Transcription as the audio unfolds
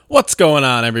What's going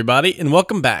on, everybody, and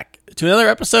welcome back to another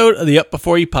episode of the Up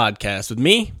Before You podcast with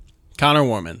me, Connor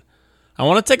Warman. I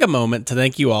want to take a moment to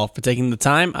thank you all for taking the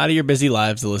time out of your busy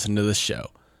lives to listen to this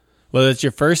show. Whether it's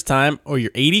your first time or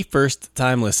your 81st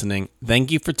time listening, thank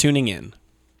you for tuning in.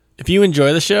 If you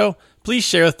enjoy the show, please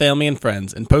share with family and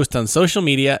friends and post on social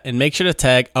media and make sure to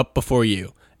tag Up Before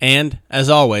You. And, as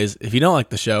always, if you don't like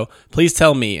the show, please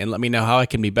tell me and let me know how I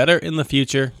can be better in the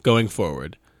future going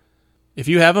forward. If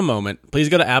you have a moment, please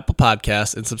go to Apple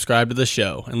Podcasts and subscribe to the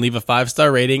show and leave a 5-star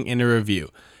rating and a review.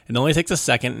 It only takes a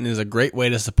second and is a great way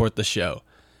to support the show.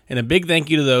 And a big thank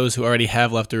you to those who already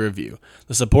have left a review.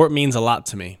 The support means a lot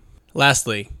to me.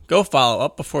 Lastly, go follow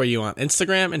Up Before You on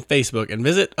Instagram and Facebook and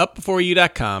visit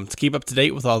upbeforeyou.com to keep up to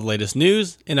date with all the latest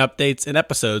news and updates and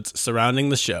episodes surrounding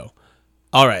the show.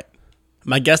 All right,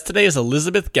 my guest today is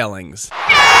Elizabeth Gellings.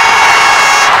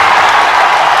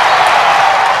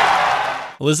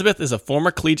 Elizabeth is a former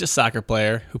collegiate soccer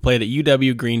player who played at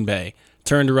UW Green Bay,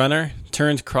 turned runner,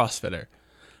 turned CrossFitter.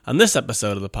 On this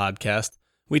episode of the podcast,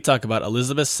 we talk about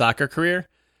Elizabeth's soccer career,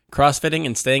 CrossFitting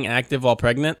and staying active while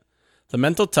pregnant, the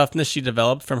mental toughness she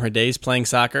developed from her days playing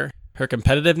soccer, her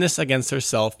competitiveness against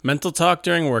herself, mental talk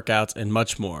during workouts, and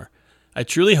much more. I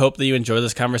truly hope that you enjoy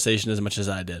this conversation as much as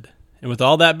I did. And with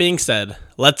all that being said,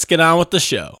 let's get on with the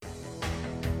show.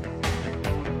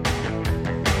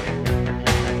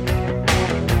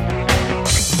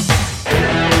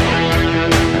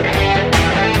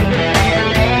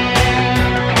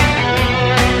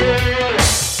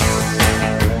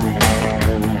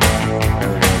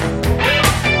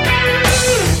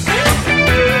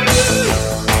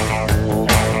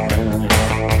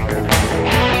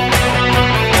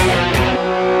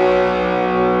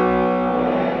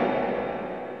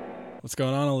 What's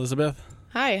going on, Elizabeth?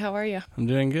 Hi, how are you? I'm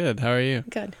doing good. How are you?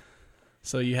 Good.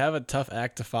 So you have a tough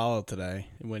act to follow today.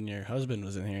 When your husband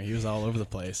was in here, he was all over the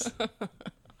place.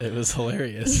 It was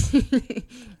hilarious.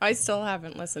 I still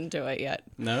haven't listened to it yet.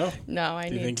 No? No, I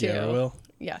Do you need think to. you ever will?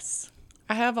 Yes.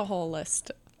 I have a whole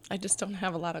list. I just don't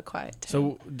have a lot of quiet time.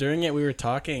 So during it, we were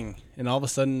talking, and all of a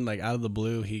sudden, like out of the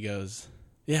blue, he goes,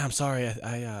 "Yeah, I'm sorry.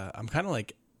 I'm kind of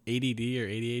like ADD or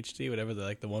ADHD, whatever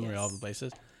the one where all the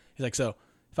places." He's like, "So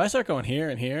if I start going here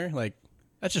and here, like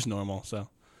that's just normal." So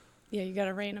yeah, you got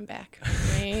to rein him back.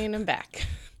 Rein him back.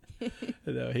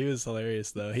 no, he was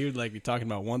hilarious though. He would like be talking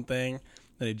about one thing,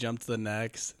 then he'd jump to the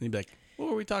next, and he'd be like, "What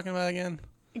were we talking about again?"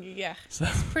 Yeah, So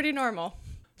it's pretty normal.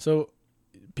 So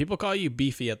people call you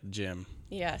Beefy at the gym.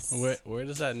 Yes. Where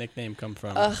does that nickname come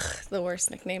from? Ugh, the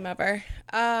worst nickname ever.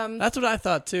 That's what I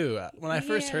thought too. When I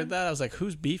first Yeah. heard that, I was like,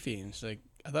 "Who's Beefy?" And she's like,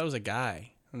 "I thought it was a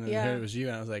guy." And then I heard it was you,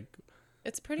 and I was like,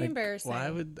 It's pretty like, embarrassing. why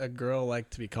would a girl like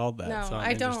to be called that? No, So I'm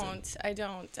I interested.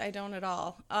 don't. I don't at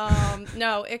all.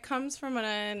 No, it comes from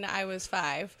when I was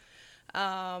 5.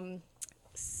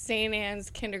 St. Anne's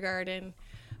kindergarten,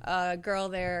 a girl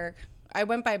there. I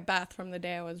went by Beth from the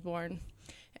day I was born.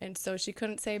 And so she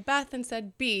couldn't say Beth and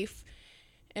said beef.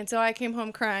 And so I came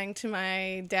home crying to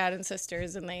my dad and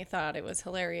sisters, and they thought it was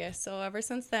hilarious. So ever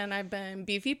since then, I've been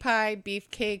beefy pie,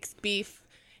 beef cakes, beef,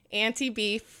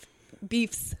 anti-beef,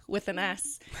 beefs with an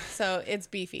S. So it's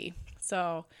beefy.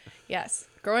 So, yes.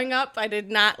 Growing up, I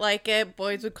did not like it.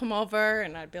 Boys would come over,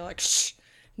 and I'd be like, shh,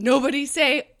 nobody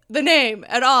say the name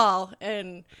at all.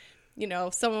 And, you know,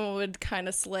 someone would kind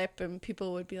of slip, and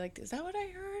people would be like, is that what I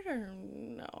heard? Or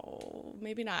no,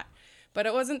 maybe not. But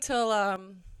it wasn't till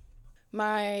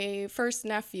my first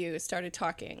nephew started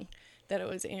talking that it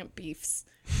was Aunt Beefs.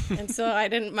 And so I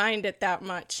didn't mind it that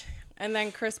much. And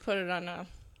then Chris put it on a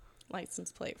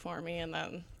license plate for me, and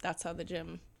then that's how the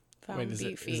gym found Wait,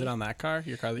 Beefy. is it on that car?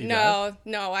 Your car that you drive?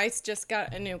 No, I just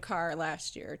got a new car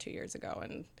last year or 2 years ago,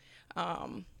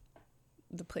 and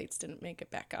the plates didn't make it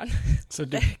back on. So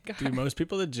do most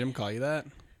people at the gym call you that?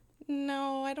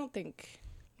 No, I don't think.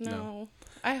 No.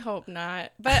 I hope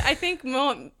not. But I think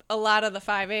a lot of the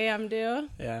 5 a.m. do.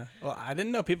 Yeah. Well, I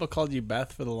didn't know people called you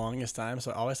Beth for the longest time, so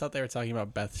I always thought they were talking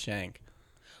about Beth Shank.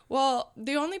 Well,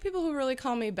 the only people who really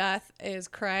call me Beth is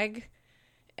Craig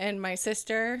and my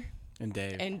sister And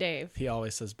Dave. and Dave. He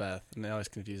always says Beth, and it always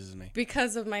confuses me.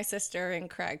 Because of my sister and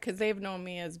Craig, because they've known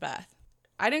me as Beth.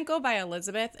 I didn't go by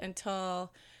Elizabeth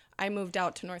until I moved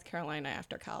out to North Carolina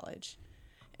after college.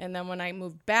 And then when I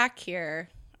moved back here,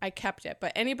 I kept it.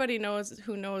 But anybody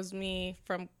who knows me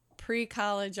from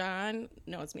pre-college on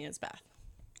knows me as Beth.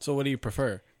 So what do you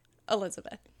prefer?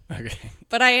 Elizabeth. Okay.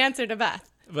 But I answer to Beth.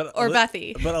 Or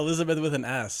Bethy. But Elizabeth with an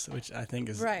S, which I think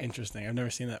is Right. interesting. I've never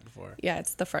seen that before. Yeah,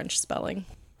 it's the French spelling.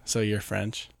 So you're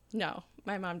French? No,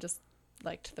 my mom just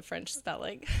liked the French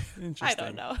spelling. Interesting. I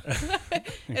don't know.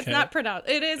 It's Okay. not pronounced.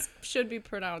 Should be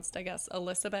pronounced, I guess,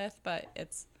 Elizabeth, but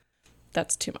it's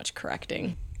that's too much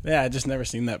correcting. Yeah, I just never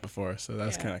seen that before, so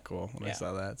that's Yeah. kind of cool when I Yeah.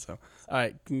 saw that. So, all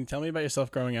right, can you tell me about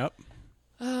yourself growing up?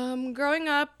 Growing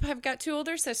up, I've got 2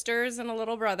 older sisters and a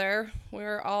little brother. We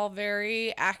were all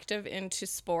very active into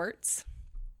sports.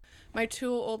 My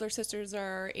 2 older sisters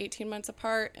are 18 months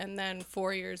apart, and then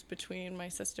 4 years between my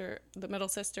sister, the middle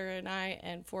sister, and I,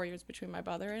 and 4 years between my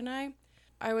brother and I.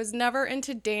 I was never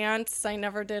into dance. I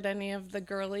never did any of the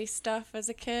girly stuff as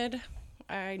a kid.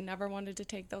 I never wanted to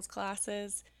take those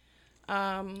classes.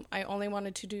 I only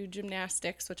wanted to do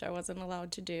gymnastics, which I wasn't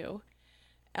allowed to do.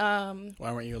 Why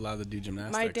weren't you allowed to do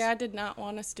gymnastics? My dad did not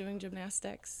want us doing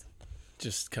gymnastics.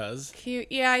 Just cause?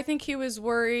 I think he was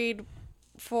worried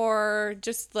for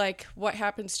just like what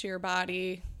happens to your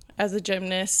body as a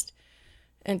gymnast.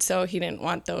 And so he didn't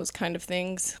want those kind of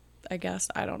things, I guess.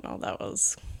 I don't know. That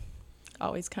was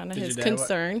always kind of his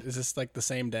concern. Is this like the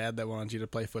same dad that wanted you to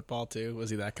play football too? Was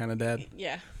he that kind of dad?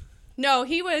 Yeah. No,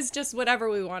 he was just whatever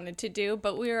we wanted to do,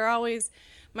 but we were always,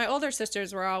 my older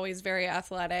sisters were always very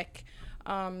athletic.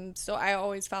 So I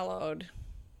always followed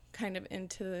kind of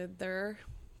into their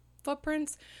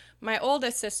footprints. My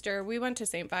oldest sister, we went to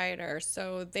St. Viator,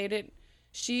 so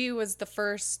she was the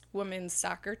first women's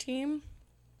soccer team.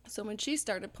 So when she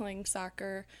started playing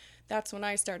soccer, that's when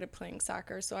I started playing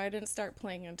soccer. So I didn't start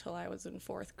playing until I was in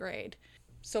 4th grade.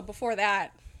 So before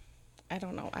that, I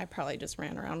don't know, I probably just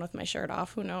ran around with my shirt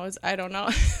off. Who knows? I don't know.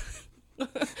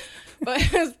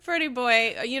 But as pretty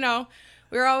boy,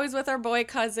 we were always with our boy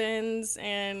cousins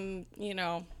and,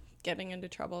 getting into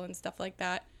trouble and stuff like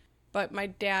that. But my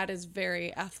dad is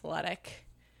very athletic.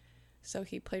 So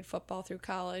he played football through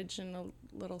college and a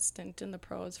little stint in the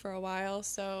pros for a while.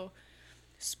 So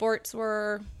sports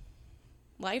were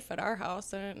life at our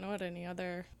house. I didn't know it any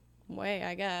other way,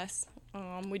 I guess.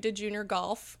 We did junior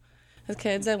golf. As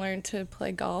kids, I learned to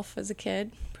play golf as a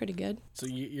kid. Pretty good. So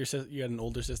you had an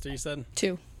older sister, you said?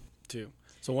 2.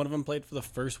 So one of them played for the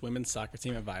first women's soccer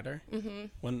team at Viator? Mm-hmm.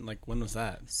 When was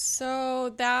that?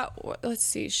 So let's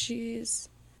see,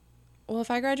 if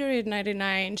I graduated in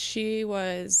 99,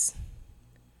 she's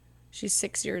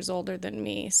 6 years older than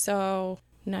me. So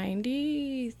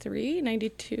 93,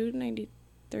 92,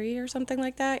 93 or something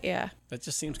like that. Yeah. That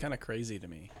just seems kind of crazy to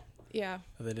me. Yeah.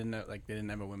 They didn't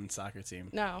have a women's soccer team.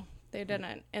 No, they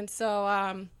didn't. And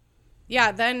so,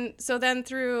 then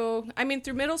through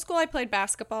middle school, I played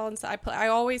basketball, and so I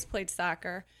always played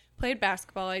soccer, played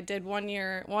basketball. I did 1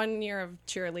 year of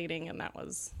cheerleading, and that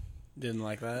was Didn't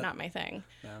like that? not my thing.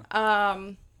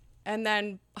 No. And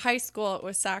then high school, it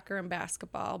was soccer and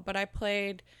basketball, but I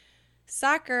played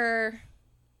soccer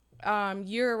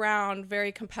year round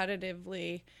very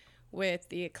competitively with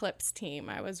the Eclipse team.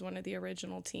 I was one of the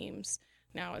original teams.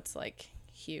 Now it's like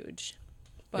huge.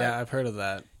 But, yeah, I've heard of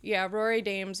that. Yeah, Rory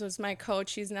Dames was my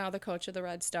coach. He's now the coach of the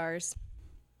Red Stars.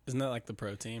 Isn't that like the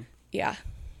pro team? Yeah.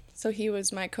 So he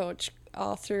was my coach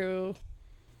all through,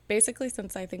 basically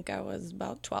since I think I was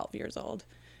about 12 years old,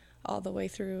 all the way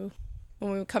through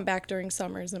when we would come back during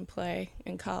summers and play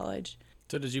in college.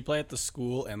 So did you play at the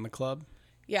school and the club?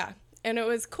 Yeah. And it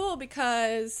was cool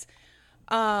because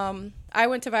I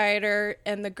went to Viator,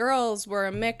 and the girls were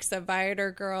a mix of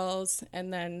Viator girls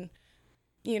and then,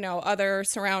 other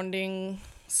surrounding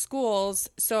schools.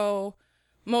 So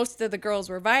most of the girls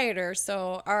were Viator.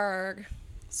 So our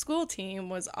school team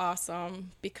was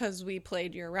awesome because we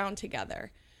played year round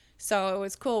together. So it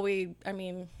was cool. We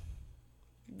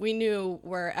knew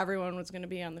where everyone was going to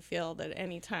be on the field at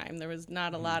any time. There was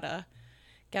not a lot of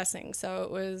guessing. So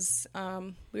it was,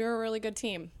 we were a really good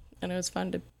team, and it was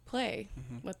fun to play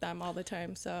with them all the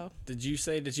time. So Did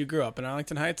you grow up in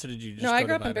Arlington Heights, or did you just no, go I grew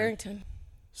to up in Viator? Barrington.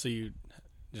 So you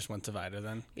just went to Viator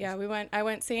then? Yeah, I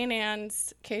went St.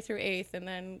 Anne's K through 8th, and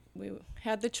then we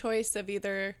had the choice of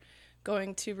either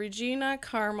going to Regina,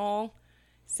 Carmel,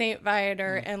 St.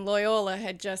 Viator, and Loyola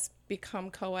had just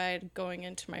become co-ed going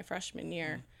into my freshman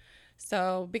year.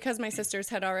 So because my sisters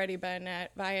had already been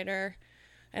at Viator,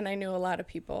 and I knew a lot of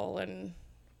people, and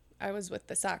I was with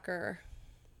the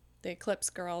Eclipse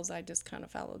girls, I just kind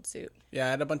of followed suit. Yeah, I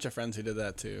had a bunch of friends who did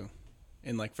that too.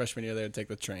 In like freshman year, they would take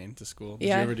the train to school. Did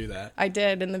Yeah. you ever do that? I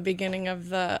did in the beginning of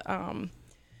the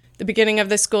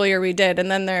school year. We did,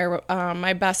 and then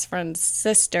my best friend's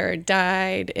sister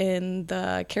died in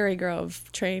the Cary Grove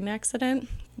train accident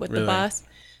with Really? the bus.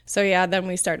 So yeah, then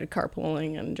we started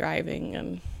carpooling and driving,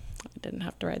 and I didn't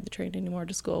have to ride the train anymore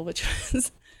to school, which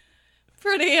was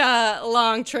pretty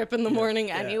long trip in the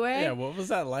morning anyway. Yeah, what was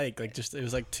that like? Like it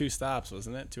was like 2 stops,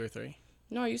 wasn't it? 2 or 3?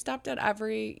 No, you stopped at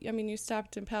you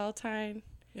stopped in Palatine.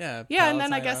 Yeah. Yeah, and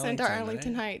then I Palatine, guess into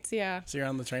Arlington right? Heights, yeah. So you're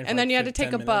on the train for And then like you had to 10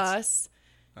 take a minutes?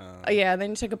 bus. Yeah,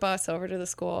 then you took a bus over to the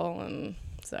school, and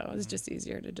So it was just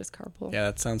easier to just carpool. Yeah,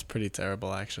 that sounds pretty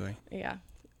terrible, actually. Yeah.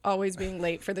 Always being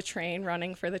late for the train,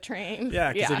 running for the train.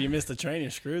 Yeah, because if you miss the train, you're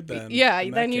screwed then. Yeah,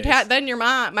 then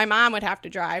my mom would have to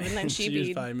drive, and then she'd She was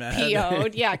be probably mad.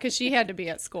 PO'd. Yeah, because she had to be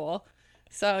at school.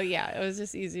 So yeah, it was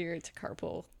just easier to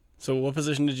carpool. So what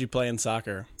position did you play in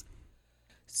soccer?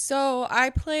 So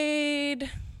I played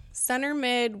center,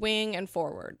 mid, wing, and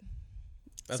forward.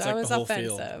 That's so like I was the whole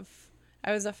offensive. field.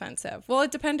 I was offensive. Well, it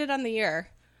depended on the year.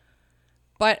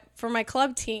 But for my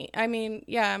club team,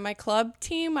 my club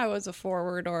team, I was a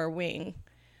forward or a wing.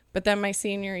 But then my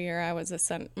senior year, I was a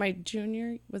center. My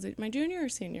junior or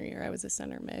senior year, I was a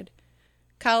center mid.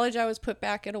 College, I was put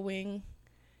back at a wing.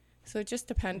 So it just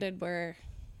depended where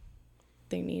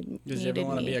they needed me. Did you ever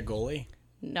want to be a goalie?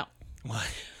 No. Why?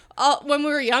 When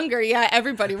we were younger, yeah,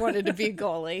 everybody wanted to be a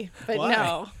goalie. But Why?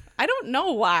 No. I don't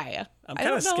know why. I'm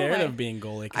kind of scared of being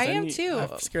goalie. I am too.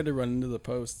 I'm scared to run into the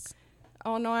posts.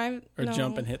 Oh, no, Or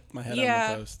jump and hit my head on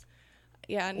the post.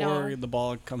 Yeah, no. Or the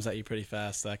ball comes at you pretty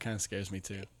fast. That kind of scares me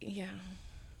too. Yeah.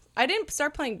 I didn't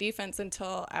start playing defense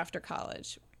until after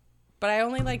college. But I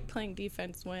only like playing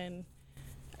defense when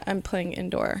I'm playing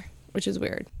indoor, which is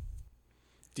weird.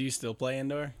 Do you still play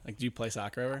indoor? Like, do you play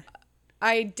soccer ever?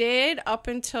 I did up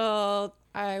until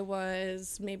I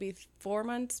was maybe 4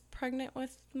 months pregnant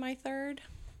with my third.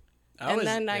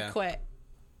 I quit.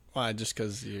 Why? Just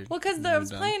because you... Well, because I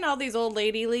was playing all these old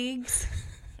lady leagues.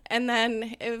 And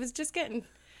then it was just getting...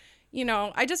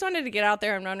 I just wanted to get out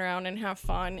there and run around and have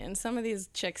fun. And some of these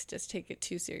chicks just take it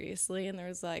too seriously. And there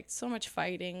was, so much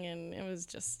fighting. And it was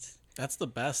just... That's the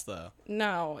best, though.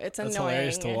 No, it's annoying. That's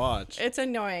hilarious to watch. It's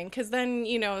annoying. Because then,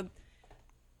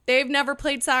 they've never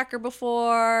played soccer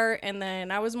before. And then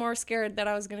I was more scared that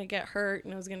I was going to get hurt.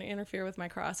 And it was going to interfere with my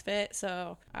CrossFit.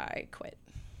 So I quit.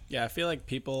 Yeah, I feel like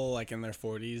people, in their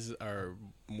 40s are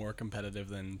more competitive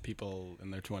than people in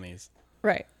their 20s.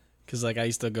 Right. Because, I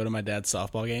used to go to my dad's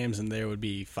softball games, and there would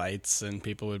be fights, and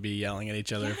people would be yelling at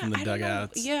each other from the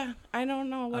dugouts. I don't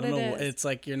know what it is. It's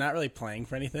like you're not really playing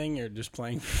for anything. You're just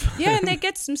playing for fun. Yeah, and they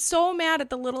get so mad at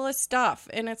the littlest stuff.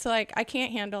 And it's like, I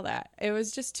can't handle that. It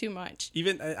was just too much.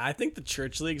 Even, I think the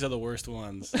church leagues are the worst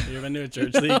ones. You ever been to a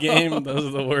church league game? Those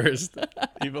are the worst.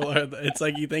 It's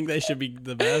like you think they should be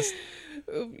the best.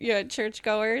 Yeah,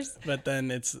 churchgoers. But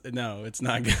then it's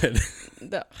not good.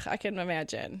 I can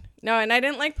imagine. No, and I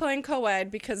didn't like playing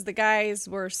co-ed because the guys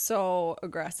were so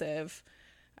aggressive.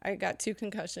 I got 2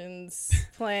 concussions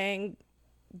playing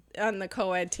on the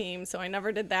co-ed team, so I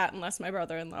never did that unless my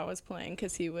brother-in-law was playing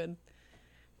because he would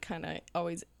kind of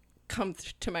always come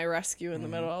to my rescue in the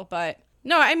middle. But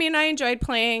no, I enjoyed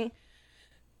playing.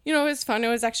 It was fun. It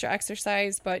was extra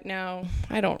exercise, but now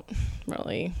I don't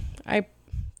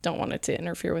want it to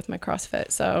interfere with my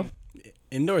CrossFit. So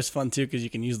indoor is fun too because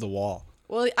you can use the wall.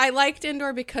 Well, I liked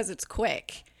indoor because it's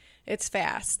quick, it's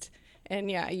fast,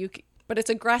 and but it's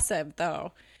aggressive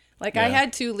though. I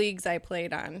had 2 leagues I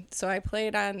played on. So I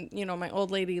played on my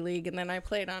old lady league, and then I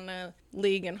played on a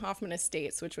league in Hoffman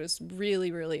Estates, which was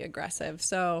really, really aggressive.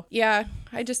 So yeah,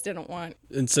 I just didn't want.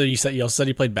 And so you also said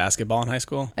you played basketball in high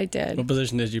school? I did. What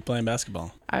position did you play in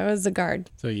basketball? I was a guard.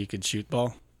 So you could shoot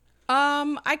ball?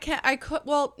 I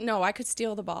could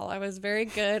steal the ball. I was very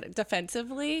good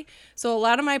defensively. So a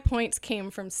lot of my points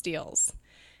came from steals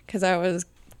because I was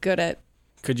good at.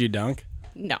 Could you dunk?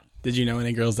 No. Did you know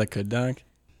any girls that could dunk?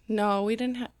 No, we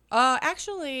didn't have.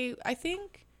 Actually, I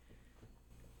think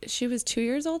she was 2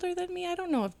 years older than me. I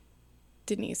don't know if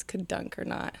Denise could dunk or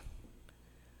not,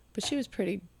 but she was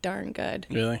pretty darn good.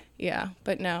 Really? Yeah,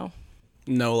 but no.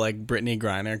 No, Brittany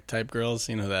Griner type girls?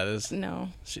 You know who that is? No.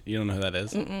 You don't know who that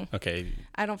is? Mm-mm. Okay.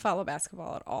 I don't follow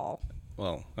basketball at all.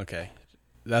 Well, okay.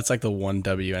 That's the one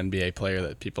WNBA player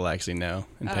that people actually know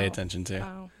and pay attention to.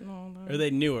 Oh, no. Or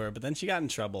they knew her, but then she got in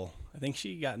trouble. I think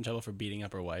she got in trouble for beating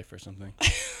up her wife or something.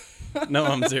 No,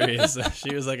 I'm serious.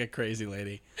 She was a crazy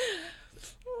lady.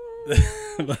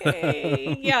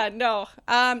 Okay. Yeah, no.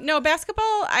 No,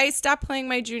 basketball, I stopped playing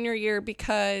my junior year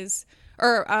because...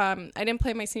 I didn't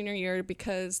play my senior year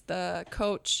because the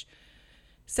coach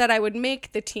said I would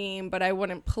make the team, but I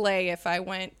wouldn't play if I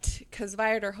went, because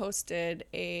Viator hosted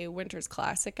a Winter's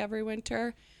Classic every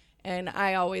winter, and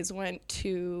I always went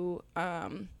to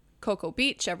Cocoa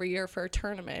Beach every year for a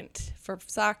tournament for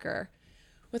soccer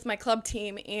with my club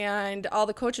team, and all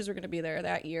the coaches were going to be there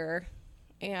that year,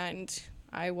 and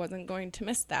I wasn't going to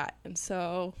miss that, and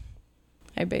so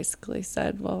I basically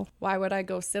said, well, why would I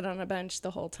go sit on a bench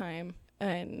the whole time?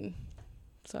 And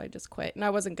so I just quit. And I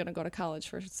wasn't going to go to college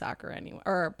for soccer anyway,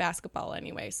 or basketball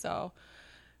anyway. So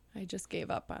I just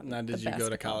gave up on Now, did you go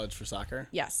to college for soccer?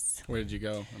 Yes. Where did you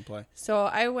go and play? So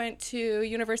I went to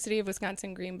University of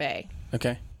Wisconsin, Green Bay.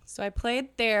 Okay. So I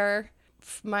played there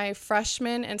my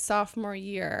freshman and sophomore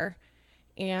year,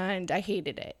 and I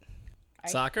hated it.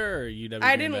 Soccer or UW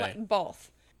I Green didn't Bay? like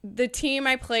both. The team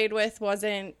I played with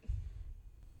wasn't,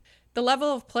 the level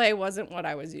of play wasn't what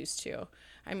I was used to.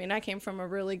 I mean, I came from a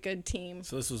really good team.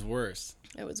 So this was worse.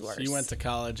 It was worse. So you went to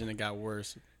college and it got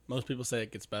worse. Most people say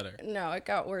it gets better. No, it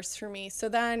got worse for me. So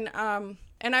then,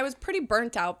 and I was pretty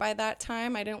burnt out by that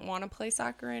time. I didn't want to play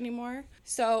soccer anymore.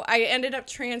 So I ended up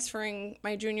transferring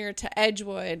my junior to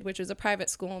Edgewood, which was a private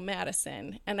school in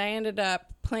Madison. And I ended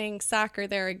up playing soccer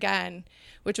there again,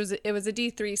 it was a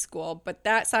D3 school. But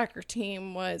that soccer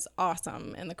team was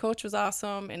awesome. And the coach was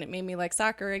awesome. And it made me like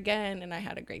soccer again. And I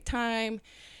had a great time.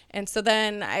 And so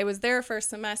then I was there for a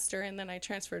semester. And then I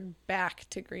transferred back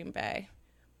to Green Bay.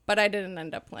 But I didn't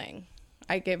end up playing.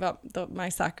 I gave up my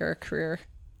soccer career.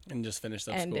 And just finished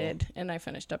up Ended, school. and I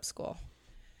finished up school.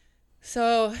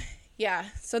 So, yeah.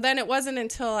 So then it wasn't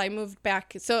until I moved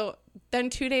back. So then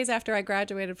 2 days after I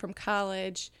graduated from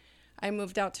college, I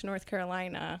moved out to North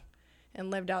Carolina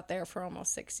and lived out there for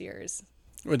almost 6 years.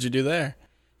 What'd you do there?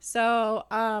 So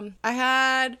I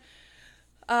had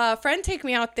a friend take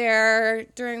me out there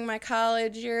during my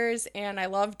college years, and I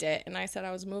loved it. And I said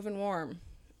I was moving warm.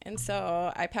 And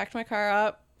so I packed my car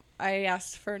up. I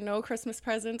asked for no Christmas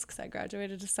presents because I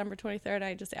graduated December 23rd.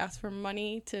 I just asked for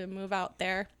money to move out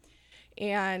there.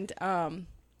 And no,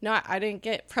 I didn't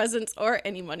get presents or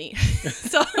any money.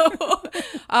 So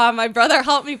my brother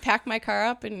helped me pack my car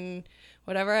up and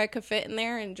whatever I could fit in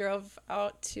there and drove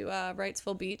out to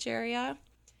Wrightsville Beach area.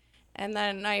 And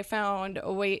then I found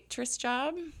a waitress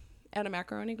job at a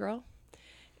Macaroni Grill.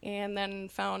 And then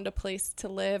found a place to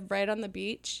live right on the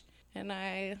beach. And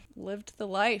I lived the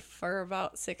life for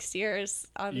about 6 years.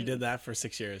 You did that for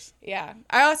 6 years? Yeah.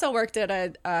 I also worked at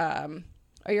a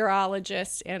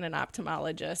urologist and an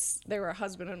ophthalmologist. They were a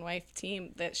husband and wife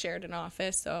team that shared an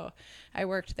office, so I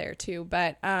worked there too.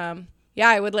 But, yeah,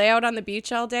 I would lay out on the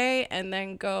beach all day and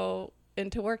then go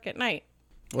into work at night.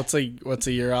 What's a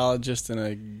urologist and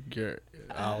a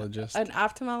urologist? An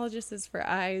ophthalmologist is for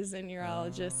eyes, and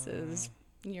urologist is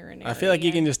urinary. I feel like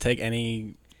you can just take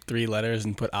any 3 letters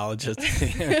and put ologist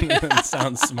in. It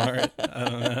sounds smart. I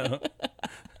don't know.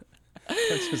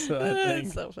 That's just what I think.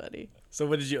 That's so funny. So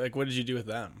what did you do with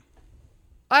them?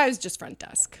 I was just front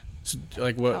desk. So,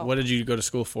 what did you go to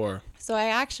school for? So I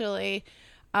actually,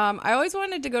 I always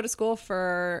wanted to go to school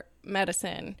for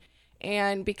medicine.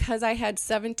 And because I had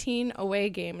 17 away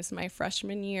games my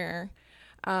freshman year,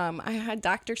 I had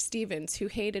Dr. Stevens, who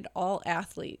hated all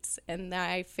athletes, and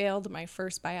I failed my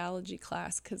first biology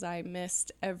class because I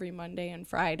missed every Monday and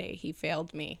Friday. He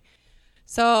failed me.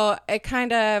 So it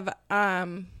kind of...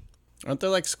 Aren't there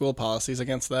like school policies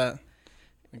against that?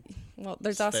 Well,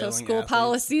 there's also Failing school athletes.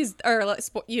 policies, or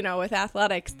with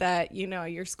athletics, that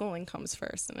your schooling comes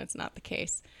first, and it's not the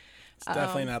case. It's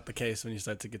definitely not the case when you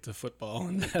start to get to football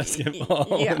and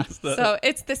basketball. Yeah, and stuff. so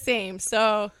it's the same.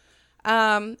 So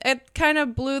it kind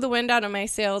of blew the wind out of my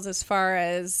sails as far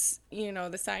as,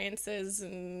 the sciences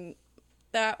and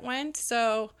that went.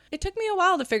 So it took me a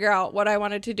while to figure out what I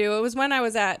wanted to do. It was when I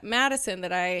was at Madison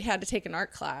that I had to take an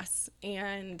art class,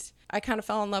 and I kind of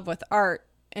fell in love with art.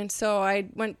 And so I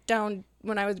went down,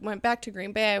 when I went back to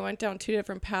Green Bay, I went down 2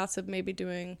 different paths of maybe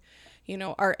doing,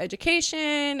 art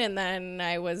education. And then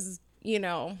I was,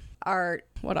 art,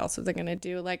 what else was I going to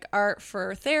do? Like art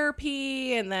for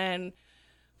therapy. And then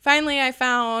finally I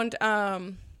found,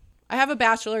 I have a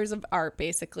bachelor's of art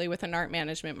basically with an art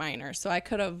management minor. So I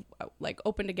could have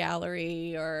opened a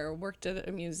gallery or worked at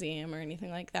a museum or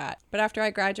anything like that. But after I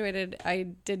graduated, I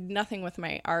did nothing with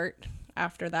my art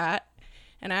after that.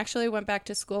 And I actually went back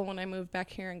to school when I moved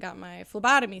back here and got my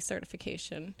phlebotomy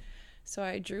certification. So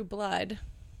I drew blood.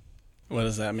 What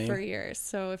does that mean? For years.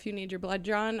 So if you need your blood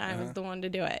drawn, I was the one to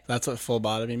do it. That's what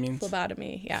phlebotomy means?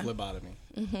 Phlebotomy, yeah. Phlebotomy.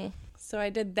 Mm-hmm. So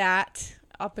I did that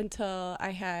up until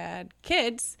I had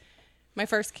kids, my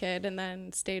first kid, and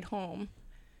then stayed home.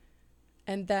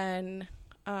 And then,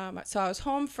 so I was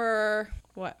home for,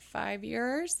 5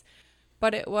 years?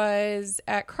 But it was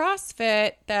at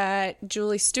CrossFit that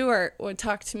Julie Stewart would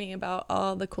talk to me about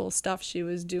all the cool stuff she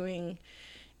was doing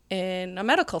in a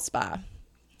medical spa.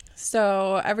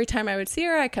 So every time I would see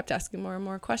her, I kept asking more and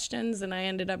more questions, and I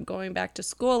ended up going back to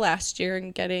school last year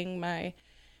and getting my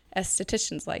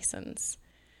esthetician's license.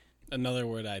 Another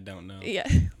word I don't know. Yeah.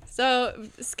 So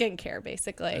skincare,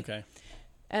 basically. Okay.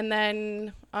 And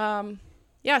then, so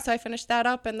I finished that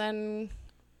up and then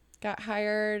got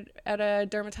hired at a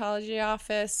dermatology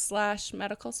office /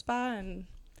 medical spa, and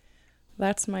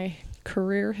that's my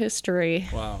career history.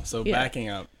 Wow. So Yeah. backing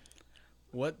up,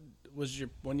 what was your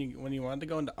when you wanted to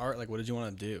go into art? Like, what did you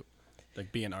want to do?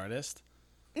 Like, be an artist?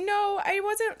 No, I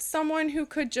wasn't someone who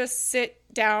could just sit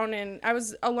down and I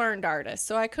was a learned artist,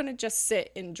 so I couldn't just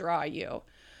sit and draw you.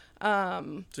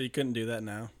 So you couldn't do that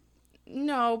now?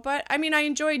 No, but I mean, I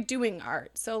enjoyed doing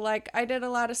art. So, like, I did a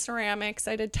lot of ceramics,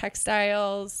 I did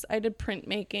textiles, I did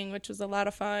printmaking, which was a lot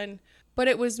of fun. But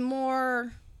it was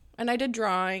more, and I did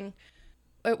drawing.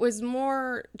 It was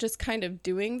more just kind of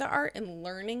doing the art and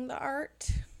learning the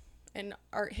art and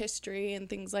art history and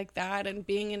things like that, and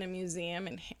being in a museum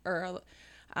and or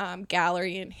a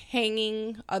gallery and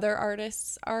hanging other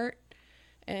artists' art.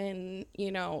 And,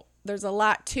 you know, there's a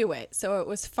lot to it. So it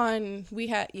was fun. We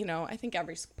had, you know, I think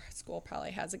every school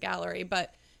probably has a gallery,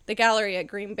 but the gallery at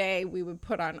Green Bay, we would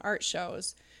put on art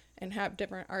shows and have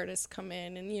different artists come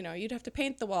in, and, you know, you'd have to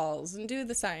paint the walls and do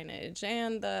the signage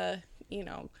and the, you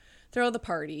know, throw the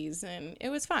parties, and it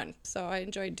was fun. So I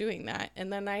enjoyed doing that.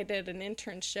 And then I did an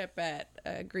internship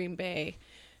at Green Bay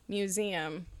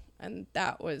Museum, and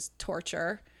that was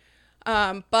torture.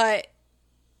 But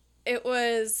it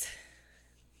was,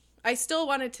 I still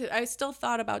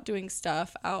thought about doing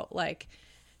stuff out like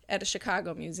at a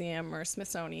Chicago museum or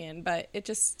Smithsonian, but it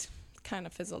just kind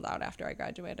of fizzled out after I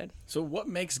graduated. So what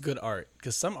makes good art?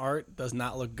 Because some art does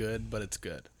not look good, but it's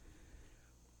good.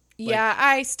 Yeah,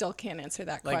 I still can't answer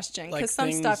that question because like some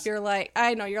things... stuff you're like,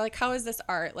 I know, you're like, how is this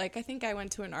art? Like, I think I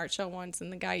went to an art show once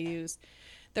and the guy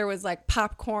there was like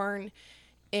popcorn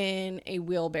in a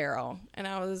wheelbarrow. And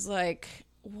I was like,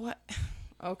 what?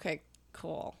 Okay,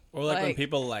 cool. Or like when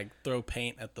people like throw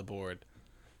paint at the board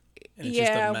and it's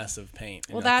yeah, just a mess of paint.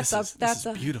 Well, like, that's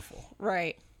beautiful.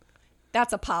 Right.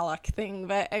 That's a Pollock thing,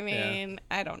 but I mean,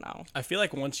 yeah. I don't know. I feel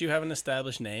like once you have an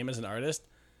established name as an artist,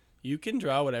 you can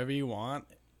draw whatever you want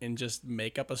and just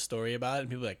make up a story about it, and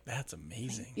people are like, that's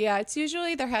amazing. Yeah, it's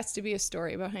usually there has to be a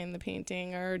story behind the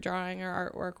painting or drawing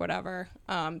or artwork, whatever,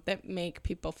 that make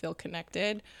people feel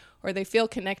connected, or they feel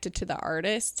connected to the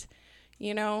artist,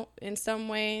 you know, in some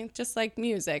way. Just like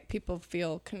music, people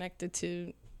feel connected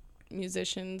to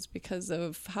musicians because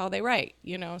of how they write,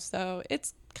 you know, so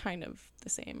it's kind of the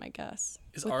same, I guess.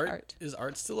 Is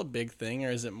art still a big thing,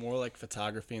 or is it more like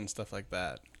photography and stuff like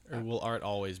that? Or will art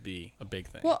always be a big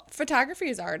thing? Well, photography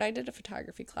is art. I did a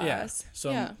photography class. Yeah.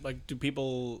 So, like,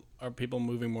 are people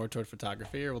moving more toward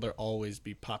photography, or will there always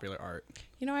be popular art?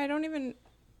 You know, I'm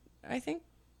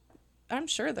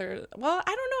sure well,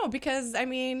 I don't know, because, I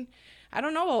mean, I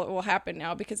don't know what will happen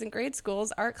now, because in grade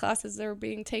schools, art classes are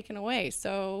being taken away.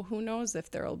 So who knows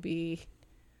if there will be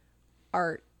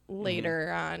art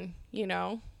later on, you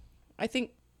know? I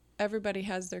think everybody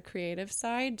has their creative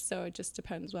side, so it just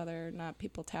depends whether or not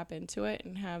people tap into it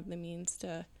and have the means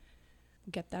to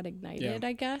get that ignited,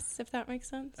 I guess, if that makes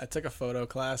sense. I took a photo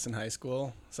class in high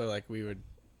school, so like we would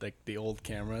like the old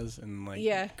cameras and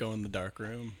like go in the dark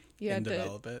room and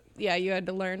develop it. Yeah, you had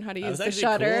to learn how to use the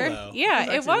shutter. Cool,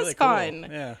 yeah, it was really fun.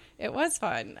 Cool. Yeah. It was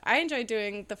fun. I enjoyed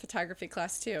doing the photography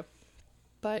class too.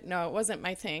 But no, it wasn't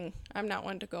my thing. I'm not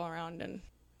one to go around and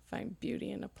find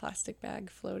beauty in a plastic bag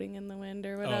floating in the wind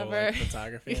or whatever. Oh, like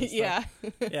photography and stuff? Yeah.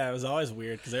 Yeah, it was always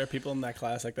weird because there are people in that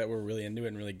class like that were really into it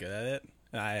and really good at it.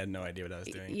 And I had no idea what I was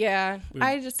doing. Yeah,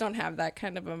 I just don't have that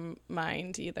kind of a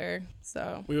mind either.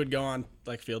 So we would go on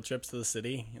like field trips to the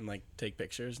city and like take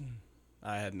pictures. And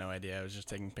I had no idea. I was just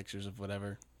taking pictures of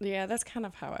whatever. Yeah, that's kind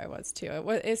of how I was too.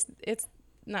 It's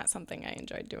not something I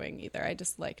enjoyed doing either. I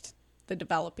just liked the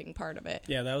developing part of it.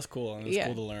 Yeah, that was cool. And it was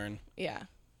cool to learn. Yeah.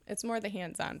 It's more the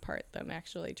hands-on part than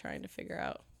actually trying to figure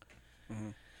out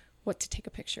what to take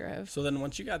a picture of. So then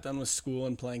once you got done with school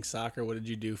and playing soccer, what did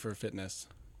you do for fitness?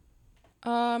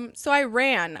 So I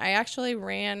ran. I actually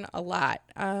ran a lot.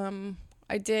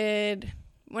 I did,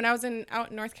 when I was out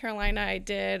in North Carolina, I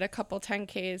did a couple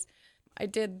 10Ks.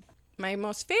 My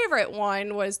most favorite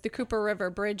one was the Cooper River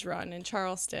Bridge Run in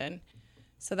Charleston.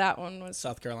 So that one was...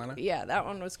 South Carolina? Yeah, that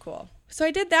one was cool. So I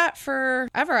did that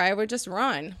forever. I would just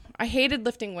run. I hated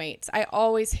lifting weights. I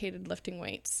always hated lifting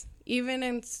weights.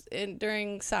 Even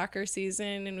during soccer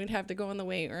season and we'd have to go in the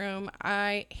weight room,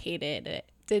 I hated it.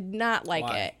 Did not like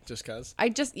it. Just because? I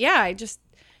just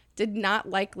did not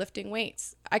like lifting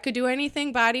weights. I could do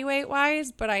anything body weight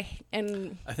wise, but I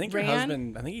think your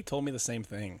husband, I think he told me the same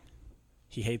thing.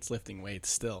 He hates lifting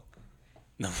weights still.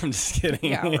 No, I'm just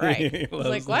kidding. Yeah, right. I was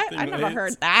like, what? I never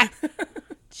heard that.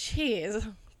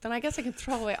 Jeez. Then I guess I can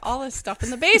throw away all this stuff in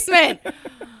the basement.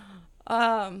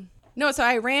 No, so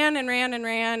I ran,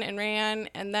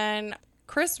 and then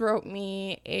Chris wrote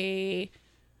me a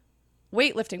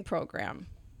weightlifting program.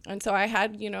 And so I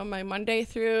had, my Monday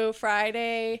through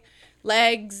Friday,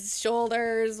 legs,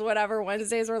 shoulders, whatever.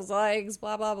 Wednesdays were legs,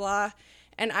 blah, blah, blah.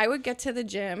 And I would get to the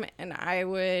gym and I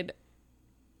would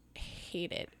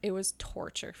hate it. It was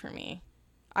torture for me.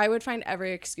 I would find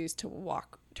every excuse to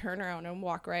turn around and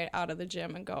walk right out of the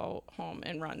gym and go home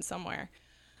and run somewhere.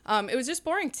 It was just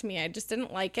boring to me. I just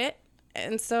didn't like it.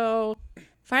 And so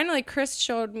finally Chris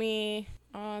showed me,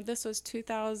 this was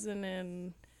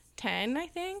 2010, I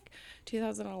think,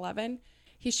 2011.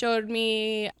 He showed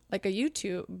me like a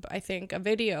YouTube, I think, a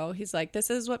video. He's like,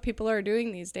 this is what people are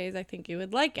doing these days. I think you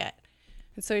would like it.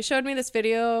 And so he showed me this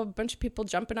video, a bunch of people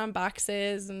jumping on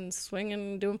boxes and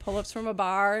swinging, doing pull-ups from a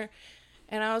bar.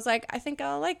 And I was like, I think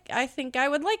I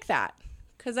would like that.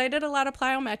 Because I did a lot of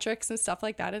plyometrics and stuff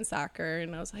like that in soccer.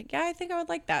 And I was like, yeah, I think I would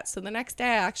like that. So the next day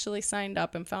I actually signed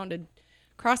up and found a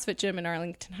CrossFit gym in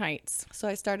Arlington Heights. So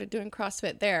I started doing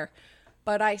CrossFit there.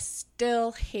 But I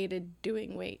still hated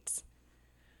doing weights.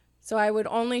 So I would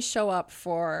only show up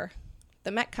for the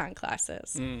Metcon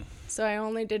classes. So I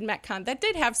only did Metcon. That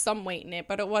did have some weight in it,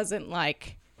 but it wasn't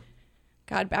like,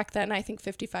 God, back then I think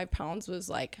 55 pounds was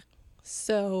like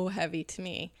so heavy to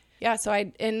me. Yeah,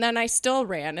 and then I still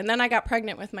ran. And then I got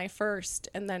pregnant with my first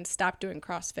and then stopped doing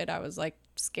CrossFit. I was like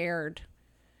scared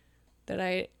that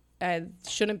I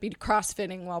shouldn't be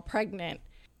CrossFitting while pregnant.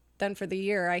 Then for the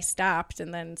year I stopped,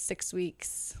 and then 6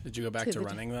 weeks. Did you go back to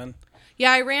running then?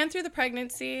 Yeah, I ran through the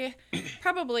pregnancy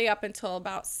probably up until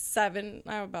about 7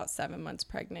 months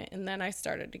pregnant. And then it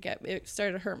started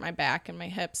to hurt my back and my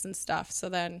hips and stuff. So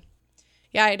then,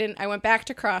 yeah, I went back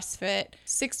to CrossFit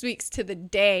 6 weeks to the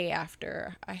day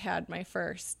after I had my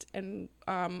first. And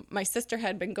my sister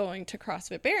had been going to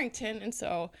CrossFit Barrington. And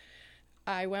so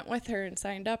I went with her and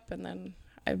signed up. And then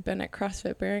I've been at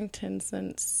CrossFit Barrington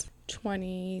since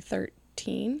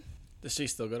 2013. Does she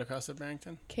still go to CrossFit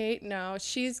Barrington? Kate, no.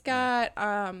 She's got,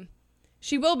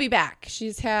 she will be back.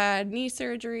 She's had knee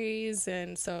surgeries,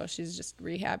 and so she's just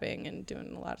rehabbing and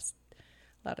doing a lot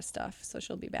of stuff. So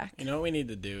she'll be back. You know what we need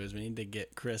to do is we need to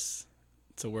get Chris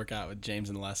to work out with James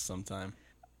and Les sometime.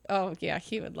 Oh, yeah,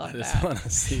 he would love that. I just want to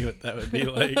see what that would be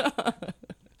like.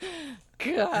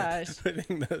 Gosh.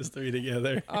 Putting those three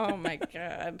together. Oh, my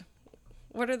God.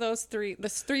 What are those three? The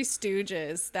Three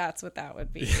Stooges. That's what that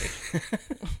would be.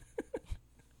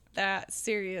 That,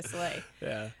 seriously.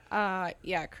 Yeah.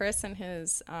 Yeah, Chris and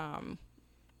his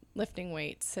lifting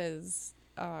weights has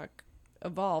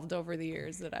evolved over the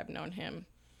years that I've known him.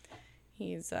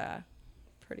 He's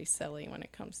pretty silly when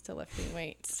it comes to lifting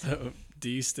weights. So, do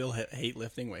you still hate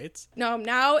lifting weights? No,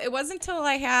 now it wasn't until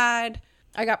I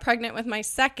got pregnant with my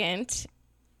second,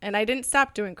 and I didn't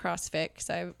stop doing CrossFit because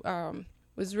I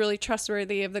was really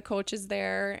trustworthy of the coaches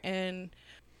there, and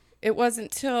it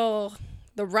wasn't till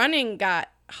the running got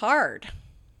hard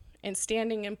and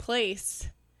standing in place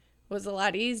was a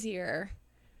lot easier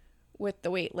with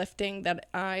the weightlifting that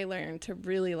I learned to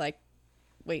really like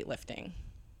weightlifting.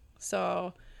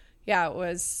 So yeah, it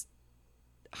was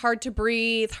hard to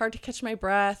breathe, hard to catch my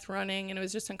breath running, and it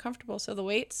was just uncomfortable. So the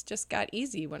weights just got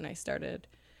easy when I started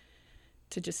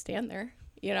to just stand there,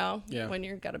 when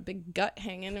you've got a big gut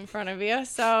hanging in front of you.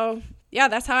 So yeah,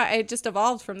 that's how I just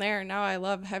evolved from there. Now I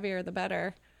love heavier the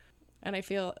better. And I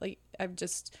feel like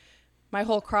my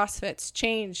whole CrossFit's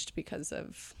changed because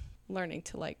of learning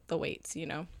to like the weights,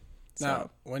 So. Now,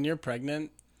 when you're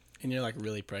pregnant, and you're like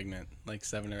really pregnant, like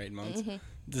 7 or 8 months,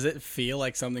 does it feel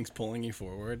like something's pulling you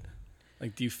forward?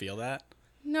 Like, do you feel that?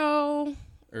 No.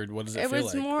 Or what does it feel like? It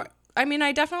was more,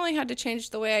 I definitely had to change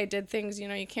the way I did things.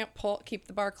 You can't keep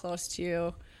the bar close to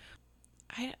you.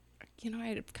 I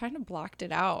kind of blocked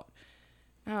it out.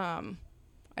 I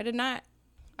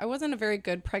wasn't a very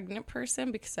good pregnant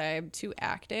person because I'm too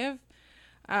active.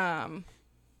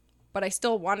 But I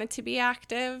still wanted to be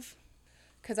active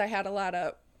because I had a lot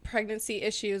of pregnancy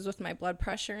issues with my blood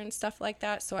pressure and stuff like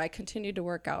that. So I continued to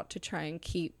work out to try and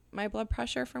keep my blood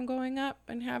pressure from going up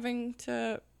and having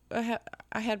to,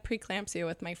 I had preeclampsia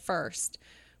with my first,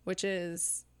 which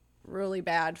is really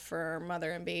bad for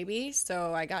mother and baby.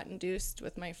 So I got induced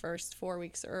with my first 4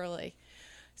 weeks early.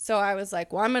 So I was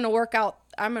like, well, I'm going to work out.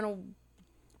 I'm going to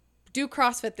do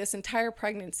CrossFit this entire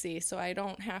pregnancy so I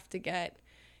don't have to get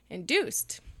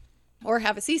induced or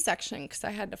have a C-section because I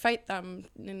had to fight them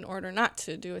in order not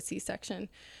to do a C-section.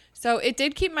 So it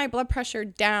did keep my blood pressure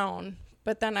down,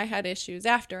 but then I had issues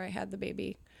after I had the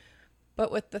baby.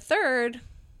 But with the third,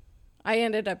 I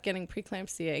ended up getting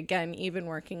preeclampsia again, even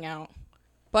working out.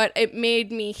 But it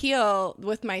made me heal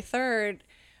with my third.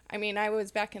 I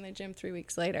was back in the gym 3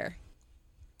 weeks later.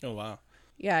 Oh, wow.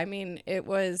 Yeah, it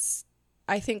was,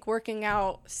 I think working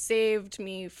out saved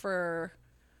me for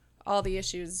all the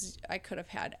issues I could have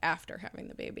had after having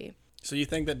the baby. So you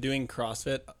think that doing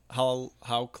CrossFit,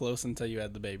 how close until you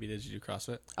had the baby did you do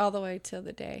CrossFit? All the way to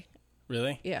the day.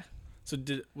 Really? Yeah. So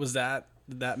did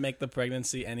that make the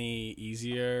pregnancy any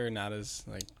easier or not as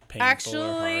painful or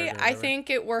Actually, hard or I whatever? think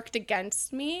it worked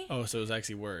against me. Oh, so it was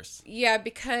actually worse. Yeah,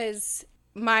 because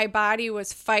my body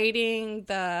was fighting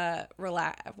the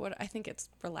what I think it's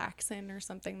relaxin or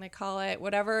something they call it,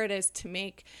 whatever it is to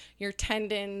make your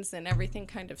tendons and everything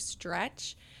kind of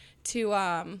stretch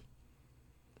to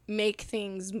make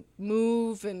things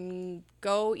move and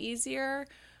go easier.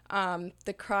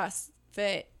 The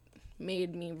CrossFit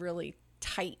made me really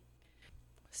tight.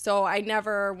 So I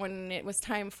never, when it was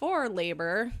time for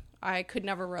labor, I could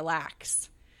never relax.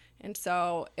 And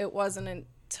so it wasn't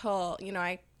until,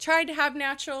 I tried to have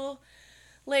natural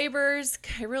labors.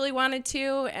 I really wanted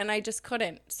to, and I just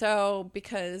couldn't. So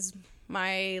because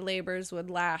my labors would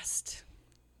last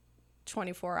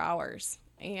 24 hours.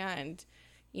 And,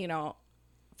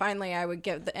 finally I would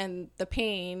get the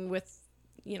pain with,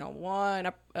 one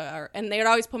up, and they would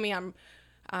always put me on,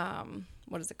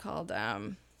 what is it called?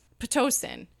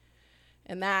 Pitocin,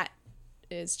 and that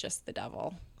is just the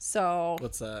devil. So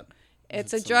What's that?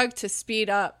 It's a drug to speed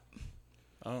up.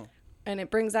 Oh. And it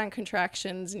brings on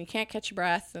contractions, and you can't catch your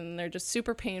breath, and they're just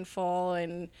super painful.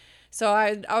 And so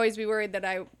I'd always be worried that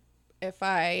I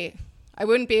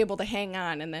wouldn't be able to hang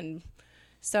on. And then,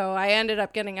 so I ended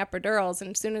up getting epidurals, and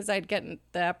as soon as I'd get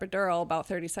the epidural, about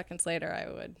 30 seconds later,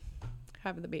 I would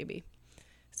have the baby.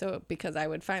 So because I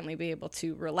would finally be able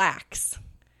to relax.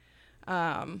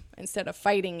 Instead of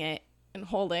fighting it and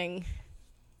holding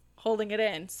it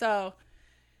in. So,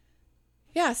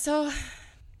 yeah, so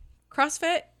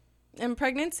CrossFit and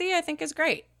pregnancy, I think, is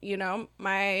great.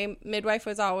 My midwife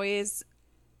was always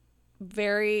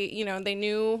very, they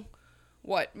knew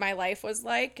what my life was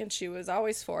like, and she was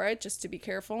always for it, just to be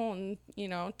careful and,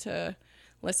 to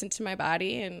listen to my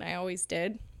body, and I always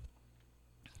did.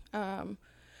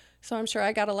 So I'm sure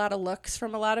I got a lot of looks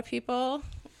from a lot of people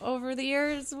over the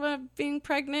years of being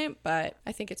pregnant, but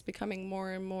I think it's becoming more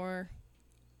and more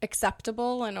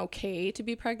acceptable and okay to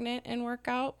be pregnant and work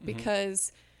out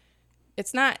because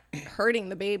it's not hurting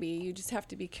the baby. You just have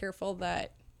to be careful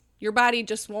that your body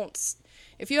just won't.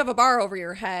 If you have a bar over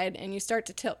your head and you start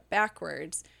to tilt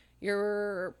backwards,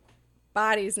 your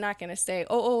body's not going to say,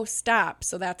 oh, stop.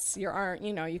 So that's your arm,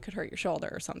 you could hurt your shoulder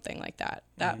or something like that.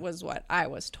 That was what I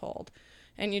was told.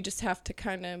 And you just have to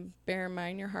kind of bear in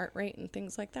mind your heart rate and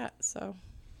things like that. So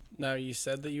Now, you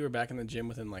said that you were back in the gym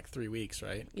within like 3 weeks,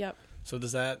 right? Yep.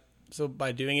 So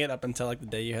by doing it up until like the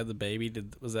day you had the baby,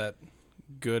 was that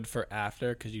good for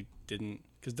after?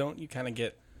 Because don't you kind of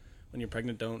get, when you're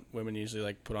pregnant, don't women usually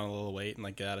like put on a little weight and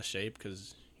like get out of shape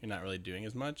because you're not really doing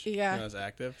as much? Yeah. You're not as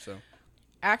active, so.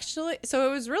 Actually, so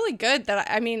it was really good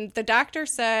the doctor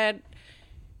said,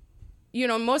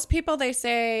 most people, they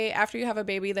say after you have a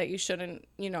baby that you shouldn't,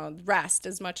 rest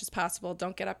as much as possible.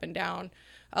 Don't get up and down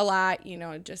a lot,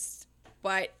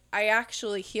 but I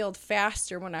actually healed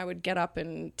faster when I would get up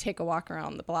and take a walk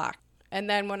around the block. And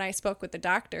then when I spoke with the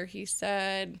doctor, he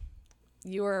said,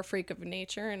 you are a freak of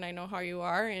nature and I know how you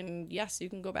are. And yes, you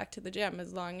can go back to the gym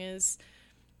as long as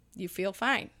you feel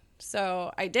fine.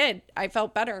 So I did. I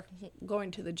felt better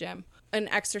going to the gym and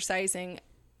exercising.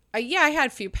 I had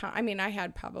a few pounds. I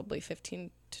had probably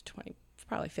 15 to 20,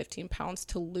 probably 15 pounds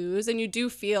to lose. And you do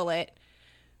feel it.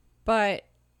 But,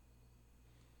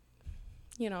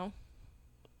 you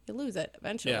lose it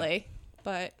eventually. Yeah.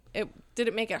 But did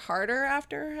it make it harder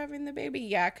after having the baby?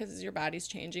 Yeah, because your body's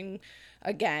changing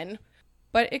again.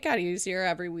 But it got easier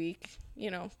every week,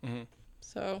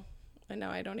 So and now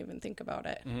I don't even think about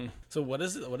it. Mm-hmm. So what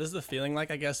is the feeling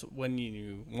like, I guess,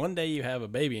 when one day you have a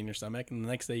baby in your stomach and the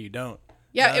next day you don't?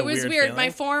 Yeah, it was weird. My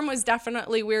form was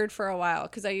definitely weird for a while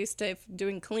because I used to,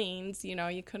 doing cleans,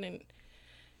 you couldn't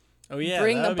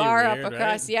bring the bar weird, up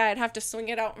across. Right? Yeah, I'd have to swing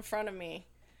it out in front of me.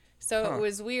 So it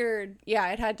was weird. Yeah,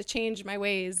 I'd had to change my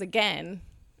ways again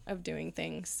of doing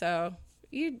things. So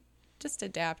you just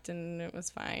adapt and it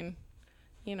was fine,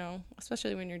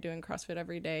 especially when you're doing CrossFit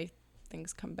every day.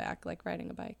 Things come back like riding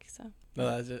a bike. So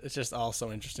no, it's just all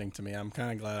so interesting to me. I'm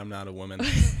kind of glad I'm not a woman.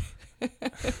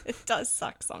 It does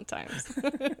suck sometimes.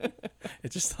 It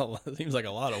just seems like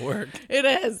a lot of work. It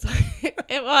is.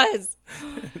 It was.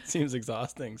 It seems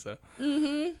exhausting. So.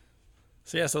 Mm-hmm.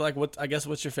 So yeah. So like,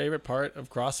 what's your favorite part of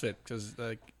CrossFit? Because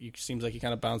like, seems like you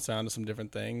kind of bounced around to some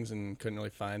different things and couldn't really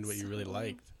find what you really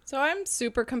liked. So I'm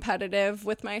super competitive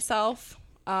with myself.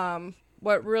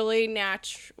 What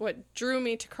drew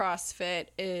me to CrossFit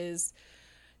is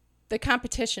the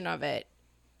competition of it,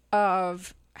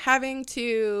 of having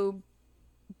to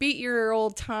beat your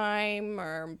old time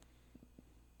or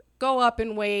go up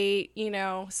in weight,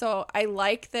 So I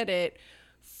like that it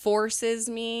forces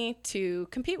me to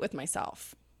compete with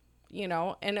myself.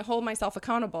 and hold myself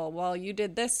accountable. Well, you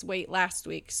did this weight last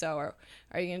week, so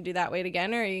are you going to do that weight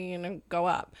again, or are you going to go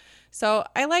up? So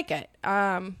I like it.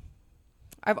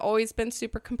 I've always been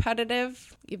super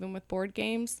competitive, even with board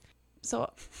games.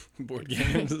 So board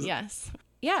games. Yes.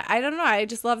 Yeah, I don't know. I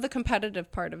just love the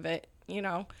competitive part of it,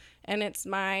 and it's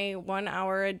my 1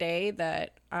 hour a day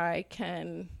that I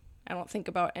don't think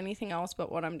about anything else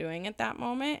but what I'm doing at that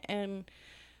moment. And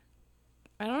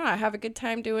I don't know, I have a good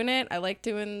time doing it. I like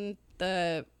doing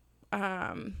the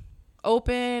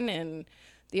open and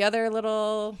the other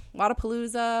little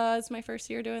Wodapalooza is my first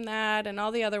year doing that, and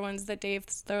all the other ones that Dave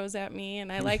throws at me.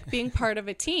 And I like being part of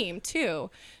a team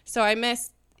too. So I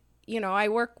miss, I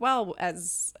work well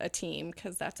as a team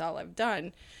because that's all I've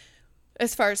done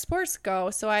as far as sports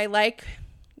go. So I like,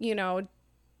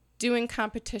 doing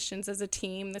competitions as a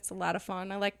team. That's a lot of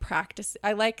fun. I like practice.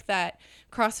 I like that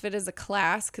CrossFit is a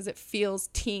class because it feels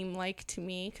team-like to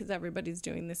me because everybody's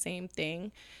doing the same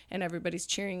thing and everybody's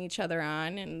cheering each other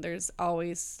on, and there's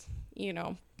always,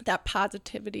 that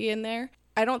positivity in there.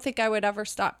 I don't think I would ever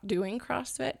stop doing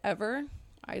CrossFit ever.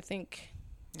 I think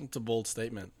it's a bold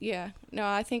statement. Yeah. No,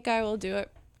 I think I will do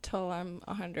it till I'm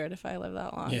 100 if I live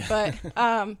that long. Yeah. But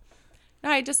no,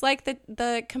 I just like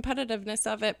the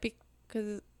competitiveness of it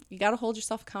because you got to hold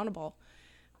yourself accountable.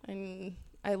 And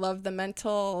I love the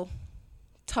mental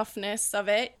toughness of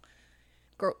it.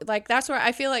 Like, that's where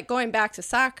I feel like going back to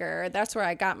soccer, that's where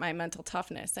I got my mental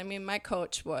toughness. I mean, my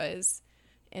coach was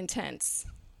intense.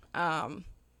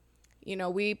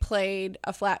 We played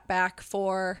a flat back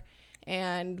 4,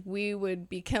 and we would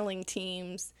be killing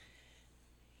teams,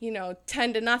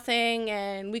 10-0,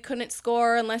 and we couldn't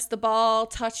score unless the ball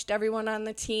touched everyone on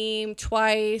the team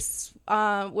twice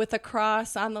with a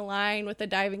cross on the line with a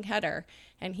diving header.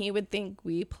 And he would think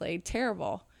we played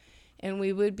terrible, and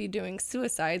we would be doing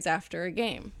suicides after a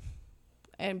game.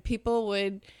 And people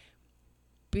would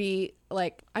be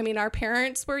like, our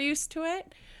parents were used to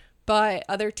it, but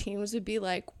other teams would be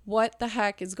like, what the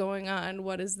heck is going on?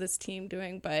 What is this team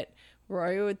doing? But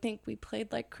Roy would think we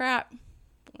played like crap.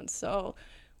 And so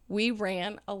we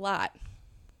ran a lot.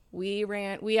 We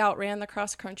outran the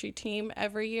cross country team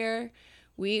every year.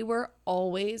 We were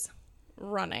always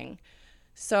running.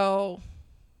 So,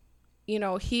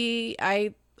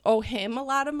 I owe him a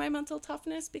lot of my mental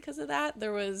toughness because of that.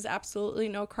 There was absolutely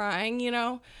no crying,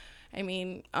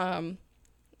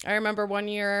 I remember one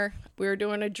year we were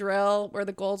doing a drill where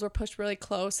the goals were pushed really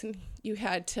close, and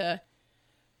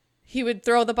he would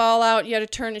throw the ball out. You had to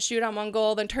turn and shoot on one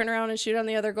goal, then turn around and shoot on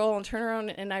the other goal, and turn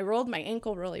around. And I rolled my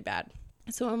ankle really bad.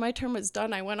 So when my turn was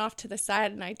done, I went off to the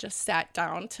side and I just sat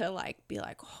down to be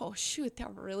like, oh shoot,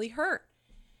 that really hurt.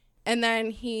 And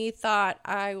then he thought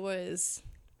I was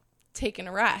taking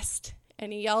a rest,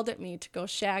 and he yelled at me to go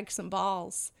shag some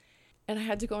balls. And I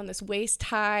had to go in this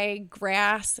waist-high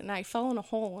grass, and I fell in a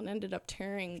hole and ended up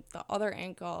tearing the other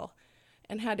ankle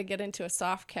and had to get into a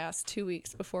soft cast 2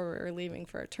 weeks before we were leaving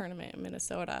for a tournament in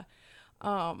Minnesota.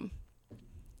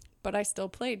 But I still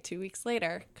played 2 weeks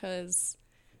later because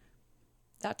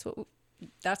that's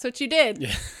what you did.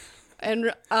 Yeah.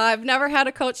 And I've never had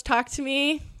a coach talk to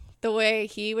me the way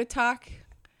he would talk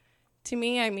to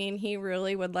me. I mean, he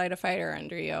really would light a fire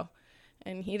under you.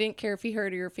 And he didn't care if he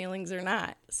hurt your feelings or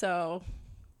not. So,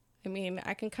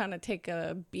 I can kind of take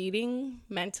a beating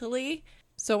mentally.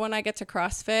 So when I get to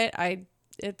CrossFit,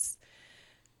 it's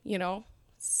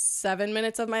 7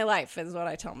 minutes of my life is what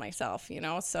I tell myself,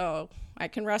 so I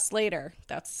can rest later.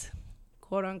 That's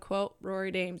quote unquote Rory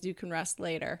Dames, you can rest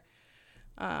later.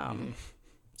 So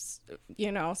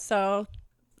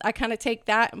I kind of take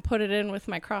that and put it in with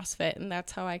my CrossFit, and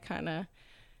that's how I kind of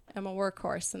am a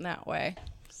workhorse in that way.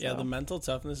 So. Yeah, the mental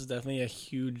toughness is definitely a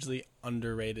hugely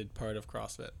underrated part of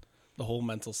CrossFit. The whole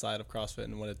mental side of CrossFit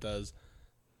and what it does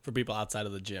for people outside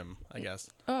of the gym, I guess.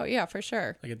 Oh, yeah, for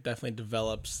sure. It definitely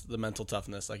develops the mental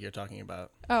toughness like you're talking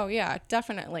about. Oh, yeah,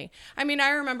 definitely. I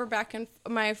remember back in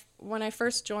when I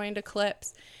first joined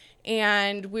Eclipse,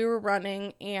 and we were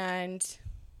running, and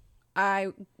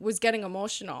I was getting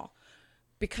emotional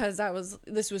because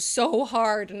this was so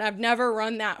hard, and I've never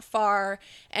run that far,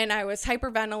 and I was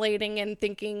hyperventilating and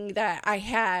thinking that I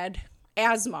had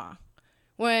asthma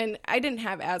when I didn't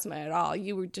have asthma at all.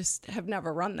 You would just have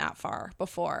never run that far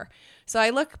before. So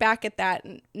I look back at that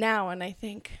now and I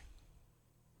think,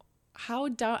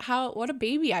 what a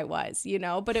baby I was,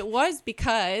 but it was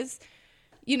because,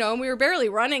 and we were barely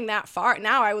running that far.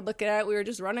 Now I would look at it, we were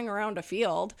just running around a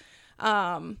field.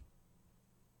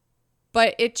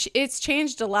 But it's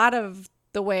changed a lot of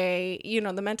the way,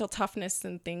 the mental toughness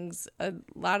and things, a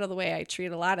lot of the way I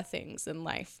treat a lot of things in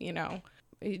life,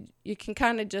 You can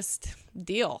kind of just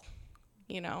deal,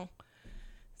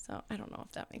 So I don't know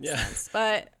if that makes sense,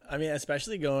 but I mean,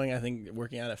 especially going, I think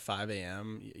working out at 5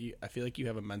 a.m., I feel like you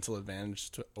have a mental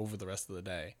advantage over the rest of the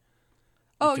day.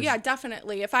 oh yeah,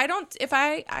 definitely. If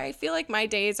I feel like my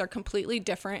days are completely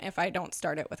different if I don't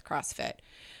start it with CrossFit.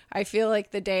 I feel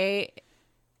like the day,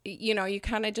 you know, you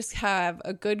kind of just have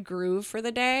a good groove for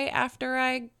the day after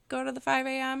I go to the 5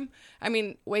 a.m. I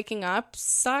mean, waking up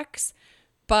sucks,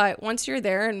 but once you're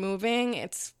there and moving,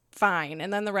 it's fine.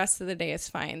 And then the rest of the day is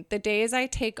fine. The days I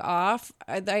take off,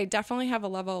 I definitely have a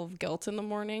level of guilt in the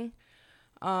morning.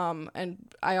 And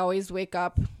I always wake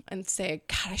up and say,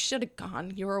 God, I should have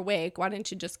gone. You were awake. Why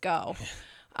didn't you just go?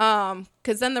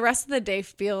 Because then the rest of the day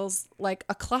feels like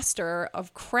a cluster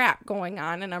of crap going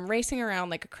on, and I'm racing around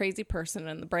like a crazy person,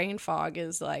 and the brain fog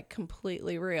is like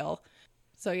completely real.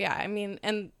 So yeah, I mean,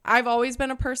 and I've always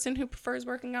been a person who prefers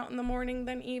working out in the morning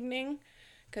than evening,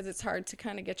 because it's hard to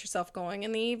kind of get yourself going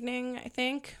in the evening, I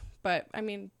think. But I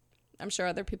mean, I'm sure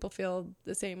other people feel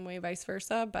the same way, vice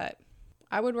versa. But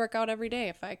I would work out every day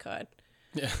if I could.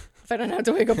 Yeah. If I don't have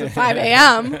to wake up at 5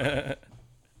 a.m.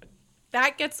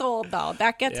 That gets old, though.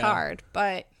 That gets hard.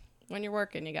 But when you're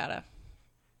working, you gotta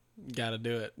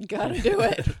do it. Gotta do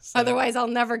it. So. Otherwise, I'll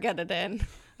never get it in.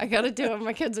 I gotta do it when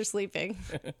my kids are sleeping.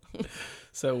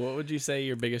 So what would you say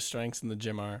your biggest strengths in the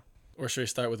gym are? Or should we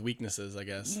start with weaknesses, I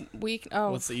guess?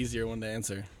 What's the easier one to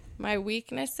answer? My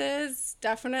weaknesses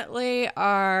definitely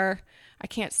are I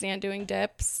can't stand doing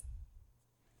dips.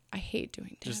 I hate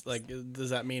doing dips. Just like, does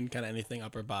that mean kind of anything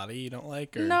upper body you don't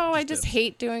like? Or no, I just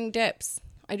hate doing dips.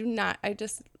 I do not. I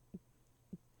just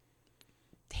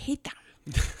hate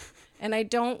them. And I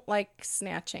don't like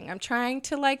snatching. I'm trying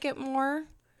to like it more.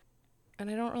 And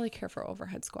I don't really care for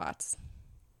overhead squats.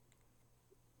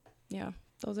 Yeah,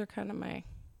 those are kind of my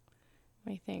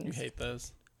things. You hate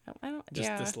those? I don't.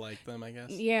 Just dislike them, I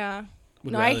guess. Yeah.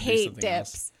 No, I hate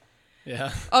dips. Else.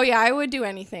 Yeah. Oh yeah, I would do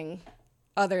anything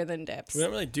other than dips. We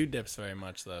don't really do dips very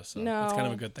much though, so no, it's kind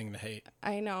of a good thing to hate.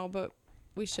 I know, but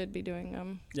we should be doing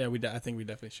them. Yeah, I think we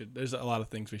definitely should. There's a lot of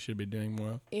things we should be doing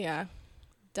more of. Yeah.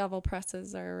 Devil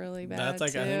presses are really bad. That's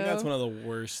like too. I think that's one of the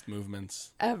worst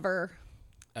movements ever.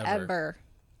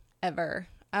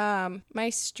 My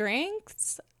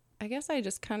strengths, I guess I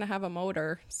just kind of have a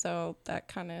motor, so that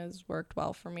kind of has worked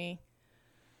well for me.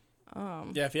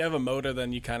 Yeah, if you have a motor,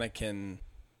 then you kind of can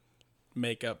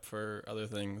make up for other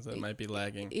things that might be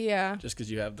lagging. Yeah. Just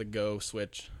because you have the go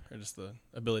switch or just the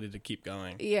ability to keep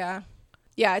going. Yeah.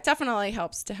 Yeah, it definitely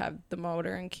helps to have the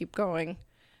motor and keep going.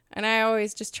 And I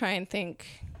always just try and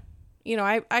think, you know,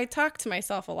 I talk to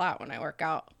myself a lot when I work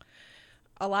out.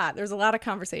 A lot. There's a lot of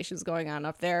conversations going on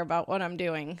up there about what I'm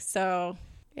doing. So,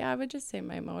 yeah, I would just say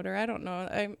my motor. I don't know.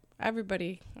 I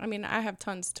have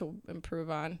tons to improve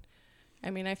on.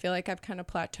 I mean, I feel like I've kind of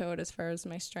plateaued as far as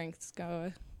my strengths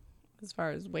go, as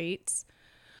far as weights.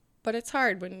 But it's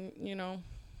hard when, you know,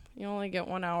 you only get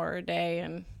 1 hour a day.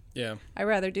 And yeah, I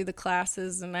rather do the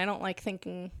classes, and I don't like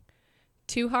thinking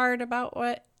too hard about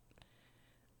what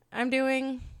I'm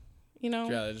doing. You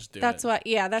know, that's why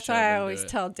I always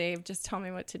tell Dave, just tell me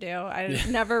what to do. I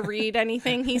never read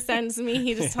anything he sends me.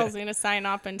 He just tells me to sign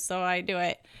up, and so I do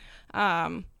it.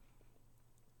 But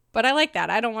I like that.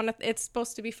 I don't want to. It's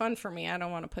supposed to be fun for me. I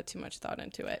don't want to put too much thought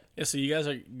into it. Yeah. So you guys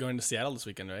are going to Seattle this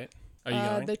weekend, right? Are you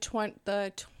going?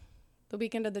 The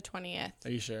weekend of the 20th.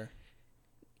 Are you sure?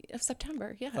 Of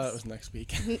September. Yes. I thought it was next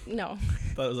week. No.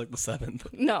 I thought it was like the 7th.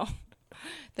 No,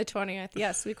 the 20th.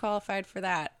 Yes, we qualified for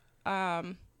that. Are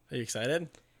you excited?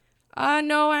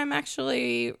 No, I'm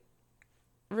actually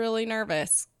really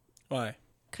nervous. Why?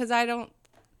 Because I don't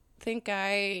think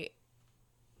I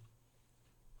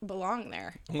belong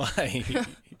there. Why?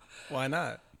 Why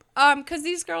not? Because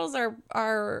these girls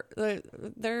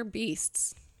they're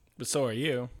beasts. But so are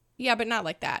you. Yeah, but not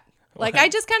like that. Like, I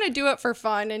just kind of do it for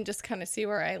fun and just kind of see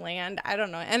where I land. I don't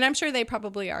know. And I'm sure they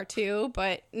probably are too.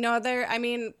 But no,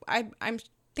 I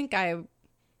think I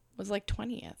was like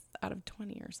 20th out of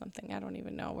 20 or something. I don't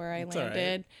even know where I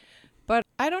landed. Right. But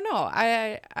I don't know.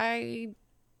 I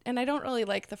don't really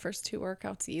like the first 2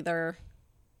 workouts either.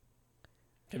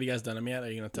 Have you guys done them yet?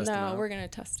 Are you going to test them out? No, we're going to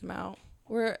test them out.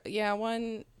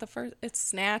 It's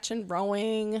snatch and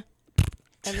rowing.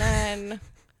 And then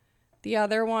the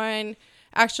other one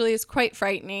actually is quite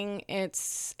frightening.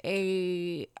 It's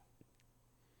a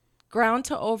ground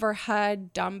to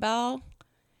overhead dumbbell,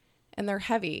 and they're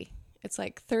heavy. It's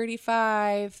like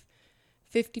 35,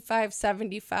 55,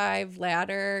 75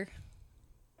 ladder.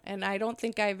 And I don't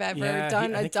think I've ever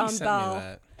done a dumbbell. He sent me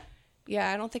that.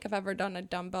 Yeah, I don't think I've ever done a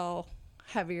dumbbell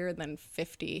heavier than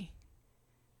 50.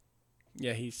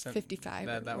 Yeah, he sent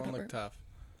 55. That one looked tough.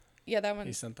 Yeah, that one.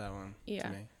 He sent that one to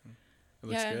me. It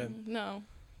looks good. No.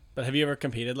 But have you ever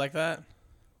competed like that?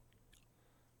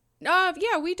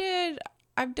 Yeah, we did.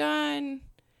 I've done,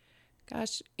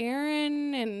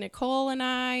 Aaron and Nicole and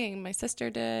I and my sister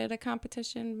did a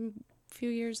competition a few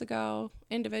years ago.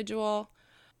 Individual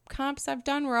comps I've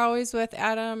done were always with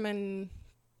Adam and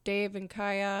Dave and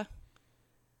Kaya.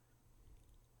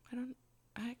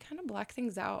 I kind of black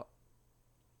things out.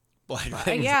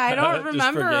 Yeah, I don't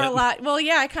remember a lot. Well,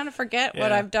 yeah, I kind of forget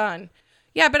what I've done.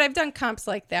 Yeah, but I've done comps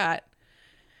like that.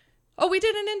 Oh, we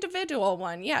did an individual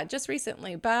one. Yeah, just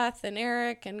recently. Beth and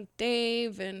Eric and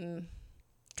Dave and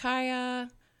Kaya.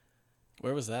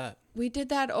 Where was that? We did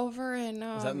that over in...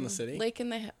 was that in the city? Lake in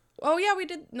the... Oh, yeah, we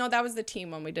did... No, that was the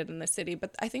team one we did in the city.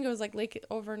 But I think it was like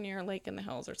over near Lake in the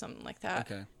Hills or something like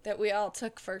that. Okay. That we all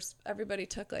took first... Everybody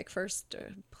took like first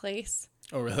place.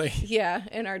 Oh, really? Yeah,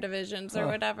 in our divisions or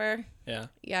whatever. Yeah.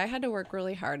 Yeah, I had to work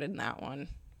really hard in that one.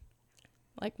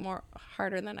 Like more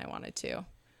harder than I wanted to.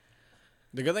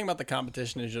 The good thing about the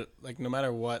competition is, like, no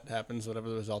matter what happens, whatever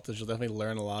the result is, you'll definitely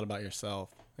learn a lot about yourself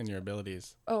and your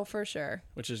abilities. Oh, for sure.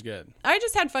 Which is good. I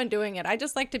just had fun doing it. I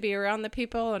just like to be around the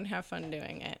people and have fun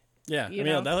doing it. Yeah,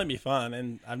 it'll definitely be fun.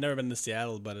 And I've never been to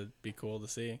Seattle, but it'd be cool to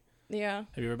see. Yeah.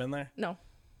 Have you ever been there? No.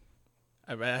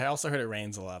 I also heard it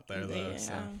rains a lot there, though. Yeah,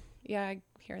 so. yeah, I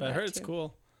hear that. But I heard too. it's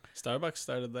cool. Starbucks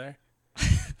started there.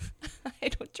 I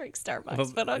don't drink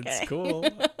Starbucks, but okay. It's cool.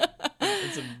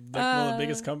 It's one of the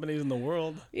biggest companies in the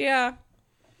world. Yeah.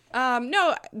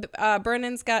 No,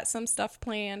 Brennan's got some stuff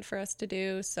planned for us to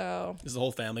do, so. Is the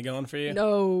whole family going for you?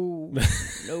 No.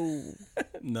 No.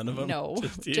 None of them? No.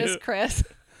 Just you? Just Chris.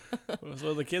 What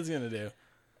are the kids going to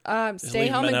do? Stay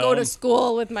home and go to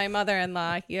school with my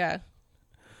mother-in-law. Yeah.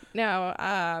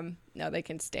 No, they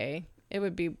can stay.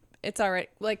 It's all right.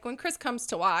 Like, when Chris comes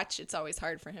to watch, it's always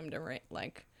hard for him to,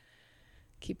 like,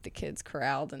 keep the kids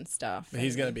corralled and stuff. But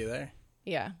he's going to be there?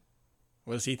 Yeah.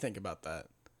 What does he think about that?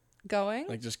 Going?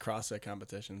 Like, just CrossFit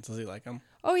competitions. Does he like them?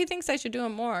 Oh, he thinks I should do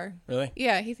them more. Really?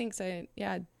 Yeah, he thinks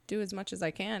do as much as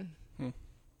I can.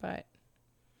 But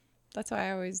that's why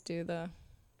I always do the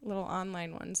little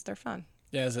online ones. They're fun.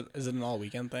 Yeah, is it an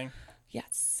all-weekend thing? Yes,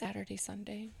 Saturday,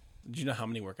 Sunday. Do you know how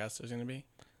many workouts there's going to be?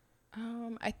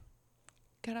 I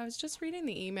was just reading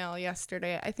the email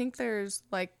yesterday. I think there's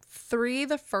like 3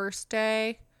 the first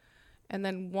day, and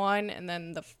then 1, and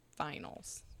then the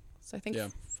finals. So I think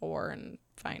 4 and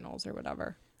finals or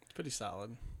whatever. It's pretty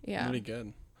solid. Yeah. Pretty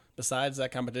good. Besides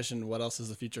that competition, what else does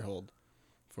the future hold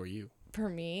for you? For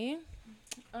me?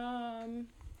 Are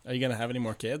you going to have any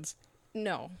more kids?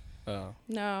 No. Oh.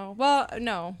 No. Well,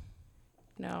 no.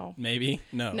 No. Maybe?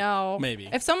 No. No. Maybe.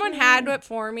 If someone had it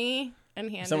for me and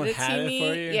handed it to me,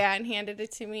 for you? yeah, and handed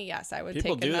it to me, yes, I would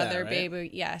People take do that, another right? baby.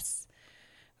 Yes.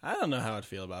 I don't know how I'd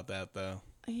feel about that, though.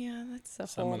 Yeah, that's a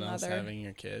Someone whole else nother. having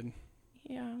your kid.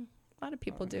 Yeah, a lot of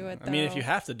people do it. Though. I mean, if you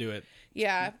have to do it,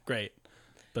 yeah, great.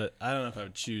 But I don't know if I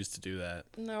would choose to do that.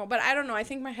 No, but I don't know. I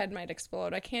think my head might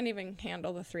explode. I can't even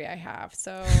handle the 3 I have.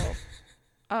 So,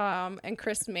 and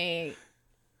Chris may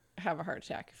have a heart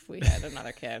attack if we had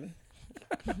another kid.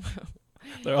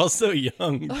 They're all so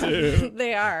young, too.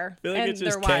 They are. I feel like and it's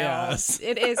just they're chaos.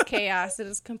 Wild. It is chaos. It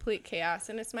is complete chaos.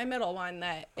 And it's my middle one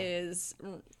that is,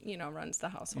 runs the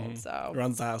household. So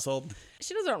Runs the household?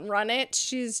 She doesn't run it.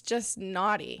 She's just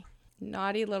naughty.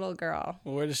 Naughty little girl.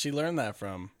 Well, where does she learn that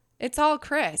from? It's all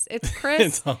Chris. It's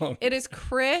Chris. It is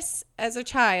Chris as a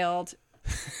child,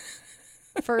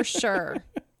 for sure.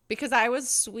 Because I was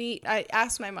sweet. I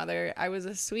asked my mother. I was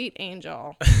a sweet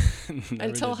angel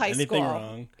until high school. Anything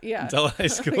wrong? Yeah. Until high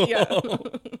school. Yeah.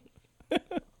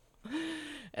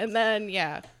 And then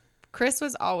Chris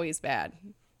was always bad,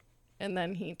 and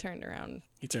then he turned around.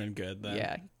 He turned good then.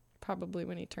 Yeah, probably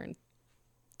when he turned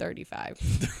 35.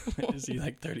 Is he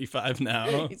like 35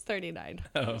 now? He's 39.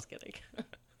 Oh. I'm just kidding.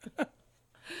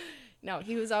 No,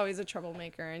 he was always a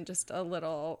troublemaker and just a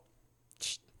little,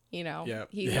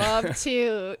 Yep. he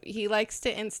likes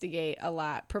to instigate a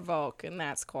lot, provoke, and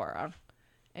that's Cora.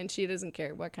 And she doesn't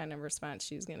care what kind of response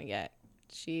she's going to get.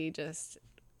 She just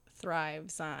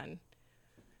thrives on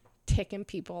ticking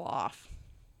people off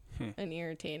and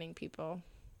irritating people.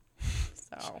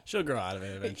 So She'll grow out of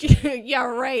it eventually. yeah,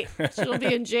 right. She'll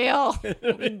be in jail.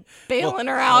 We'll be bailing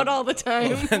her out all the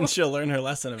time. And she'll learn her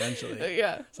lesson eventually.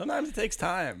 Yeah. Sometimes it takes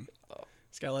time.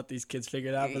 Just gotta let these kids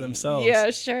figure it out for themselves.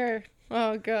 Yeah, sure.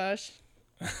 Oh gosh.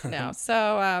 No.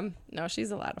 So no,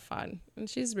 she's a lot of fun. And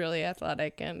she's really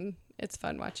athletic, and it's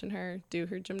fun watching her do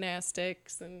her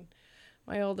gymnastics. And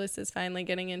my oldest is finally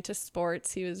getting into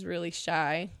sports. He was really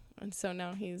shy, and so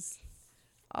now he's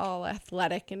all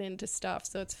athletic and into stuff,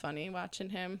 so it's funny watching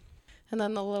him. And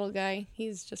then the little guy,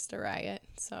 he's just a riot.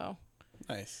 So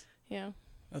Nice. yeah.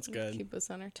 That's good. Keep us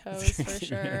on our toes for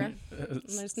sure.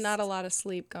 There's not a lot of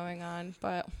sleep going on,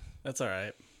 but that's all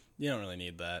right. You don't really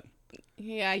need that.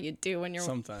 Yeah, you do when you're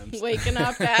sometimes waking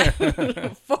up at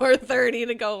 4:30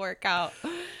 to go work out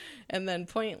and then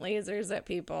point lasers at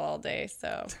people all day.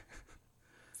 So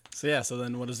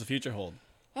then what does the future hold?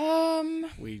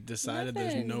 We decided nothing.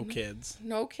 There's no kids.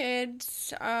 No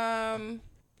kids.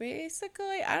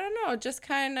 Basically, I don't know, just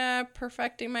kind of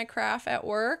perfecting my craft at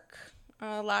work.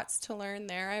 Lots to learn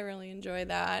there. I really enjoy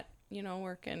that,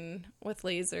 working with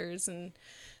lasers and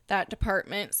that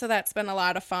department. So that's been a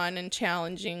lot of fun and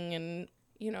challenging, and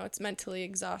it's mentally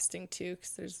exhausting too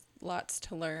because there's lots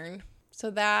to learn.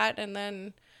 So that, and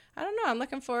then I don't know, I'm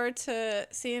looking forward to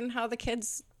seeing how the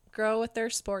kids grow with their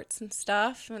sports and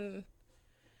stuff and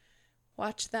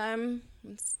watch them.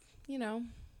 It's,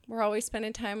 we're always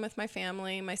spending time with my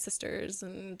family, my sisters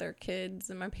and their kids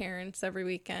and my parents every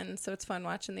weekend. So it's fun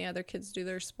watching the other kids do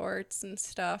their sports and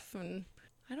stuff. And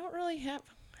I don't really have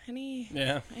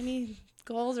any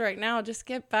goals right now. Just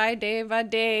get by day by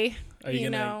day. Are you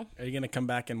gonna come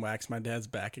back and wax my dad's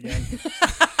back again?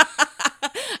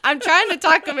 I'm trying to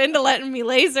talk him into letting me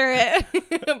laser it,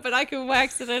 but I can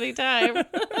wax it anytime.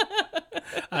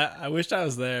 I wish I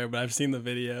was there, but I've seen the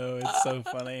video. It's so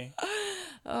funny.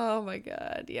 Oh my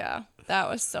God. Yeah. That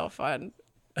was so fun.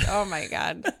 Oh my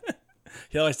God.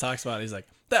 He always talks about it. He's like,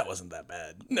 that wasn't that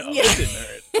bad. No, it didn't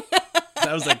hurt.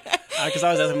 I was like, because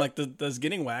I was asking him, like, does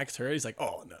getting waxed hurt? He's like,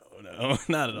 oh, no,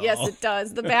 not at all. Yes, it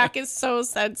does. The back is so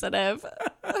sensitive.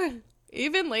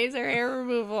 Even laser hair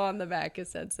removal on the back is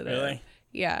sensitive. Really?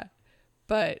 Yeah.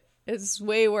 But it's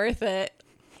way worth it.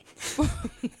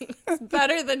 It's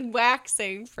better than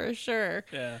waxing for sure.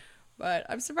 Yeah. But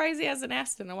I'm surprised he hasn't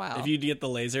asked in a while. If you get the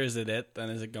laser, is it? Then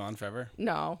is it gone forever?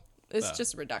 No. It's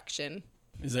just reduction.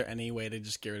 Is there any way to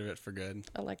just get rid of it for good?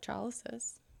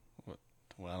 Electrolysis.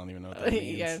 Well, I don't even know what that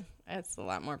means. Yeah, it's a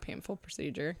lot more painful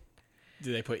procedure.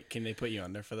 Can they put you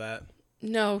under for that?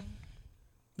 No.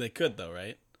 They could though,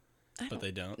 right? But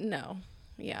they don't. No.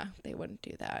 Yeah, they wouldn't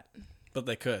do that. But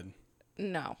they could.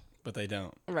 No. But they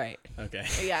don't. Right. Okay.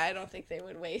 Yeah, I don't think they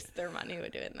would waste their money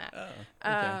with doing that. Oh.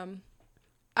 Okay.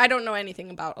 I don't know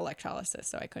anything about electrolysis,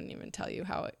 so I couldn't even tell you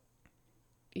how it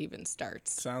even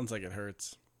starts. Sounds like it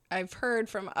hurts. I've heard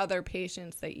from other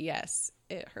patients that yes,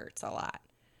 it hurts a lot.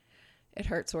 It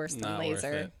hurts worse than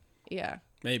laser. Worth it. Yeah.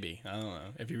 Maybe. I don't know.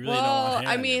 If you really don't want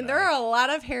hair I mean, there are a lot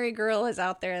of hairy gorillas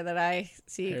out there that I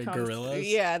see hairy come gorillas?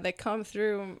 Yeah, that come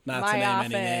through Not my to name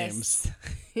office. any names.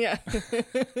 Yeah.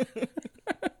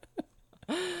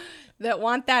 That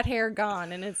want that hair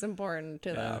gone, and it's important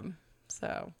to them.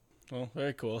 So. Well,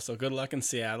 very cool. So good luck in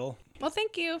Seattle. Well,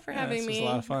 thank you for having me. This was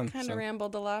a lot of fun. Kind of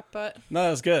rambled a lot, but... No,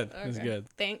 it was good. Okay. It was good.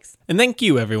 Thanks. And thank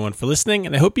you, everyone, for listening,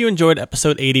 and I hope you enjoyed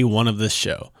episode 81 of this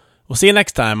show. We'll see you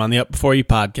next time on the Up Before You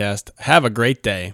podcast. Have a great day.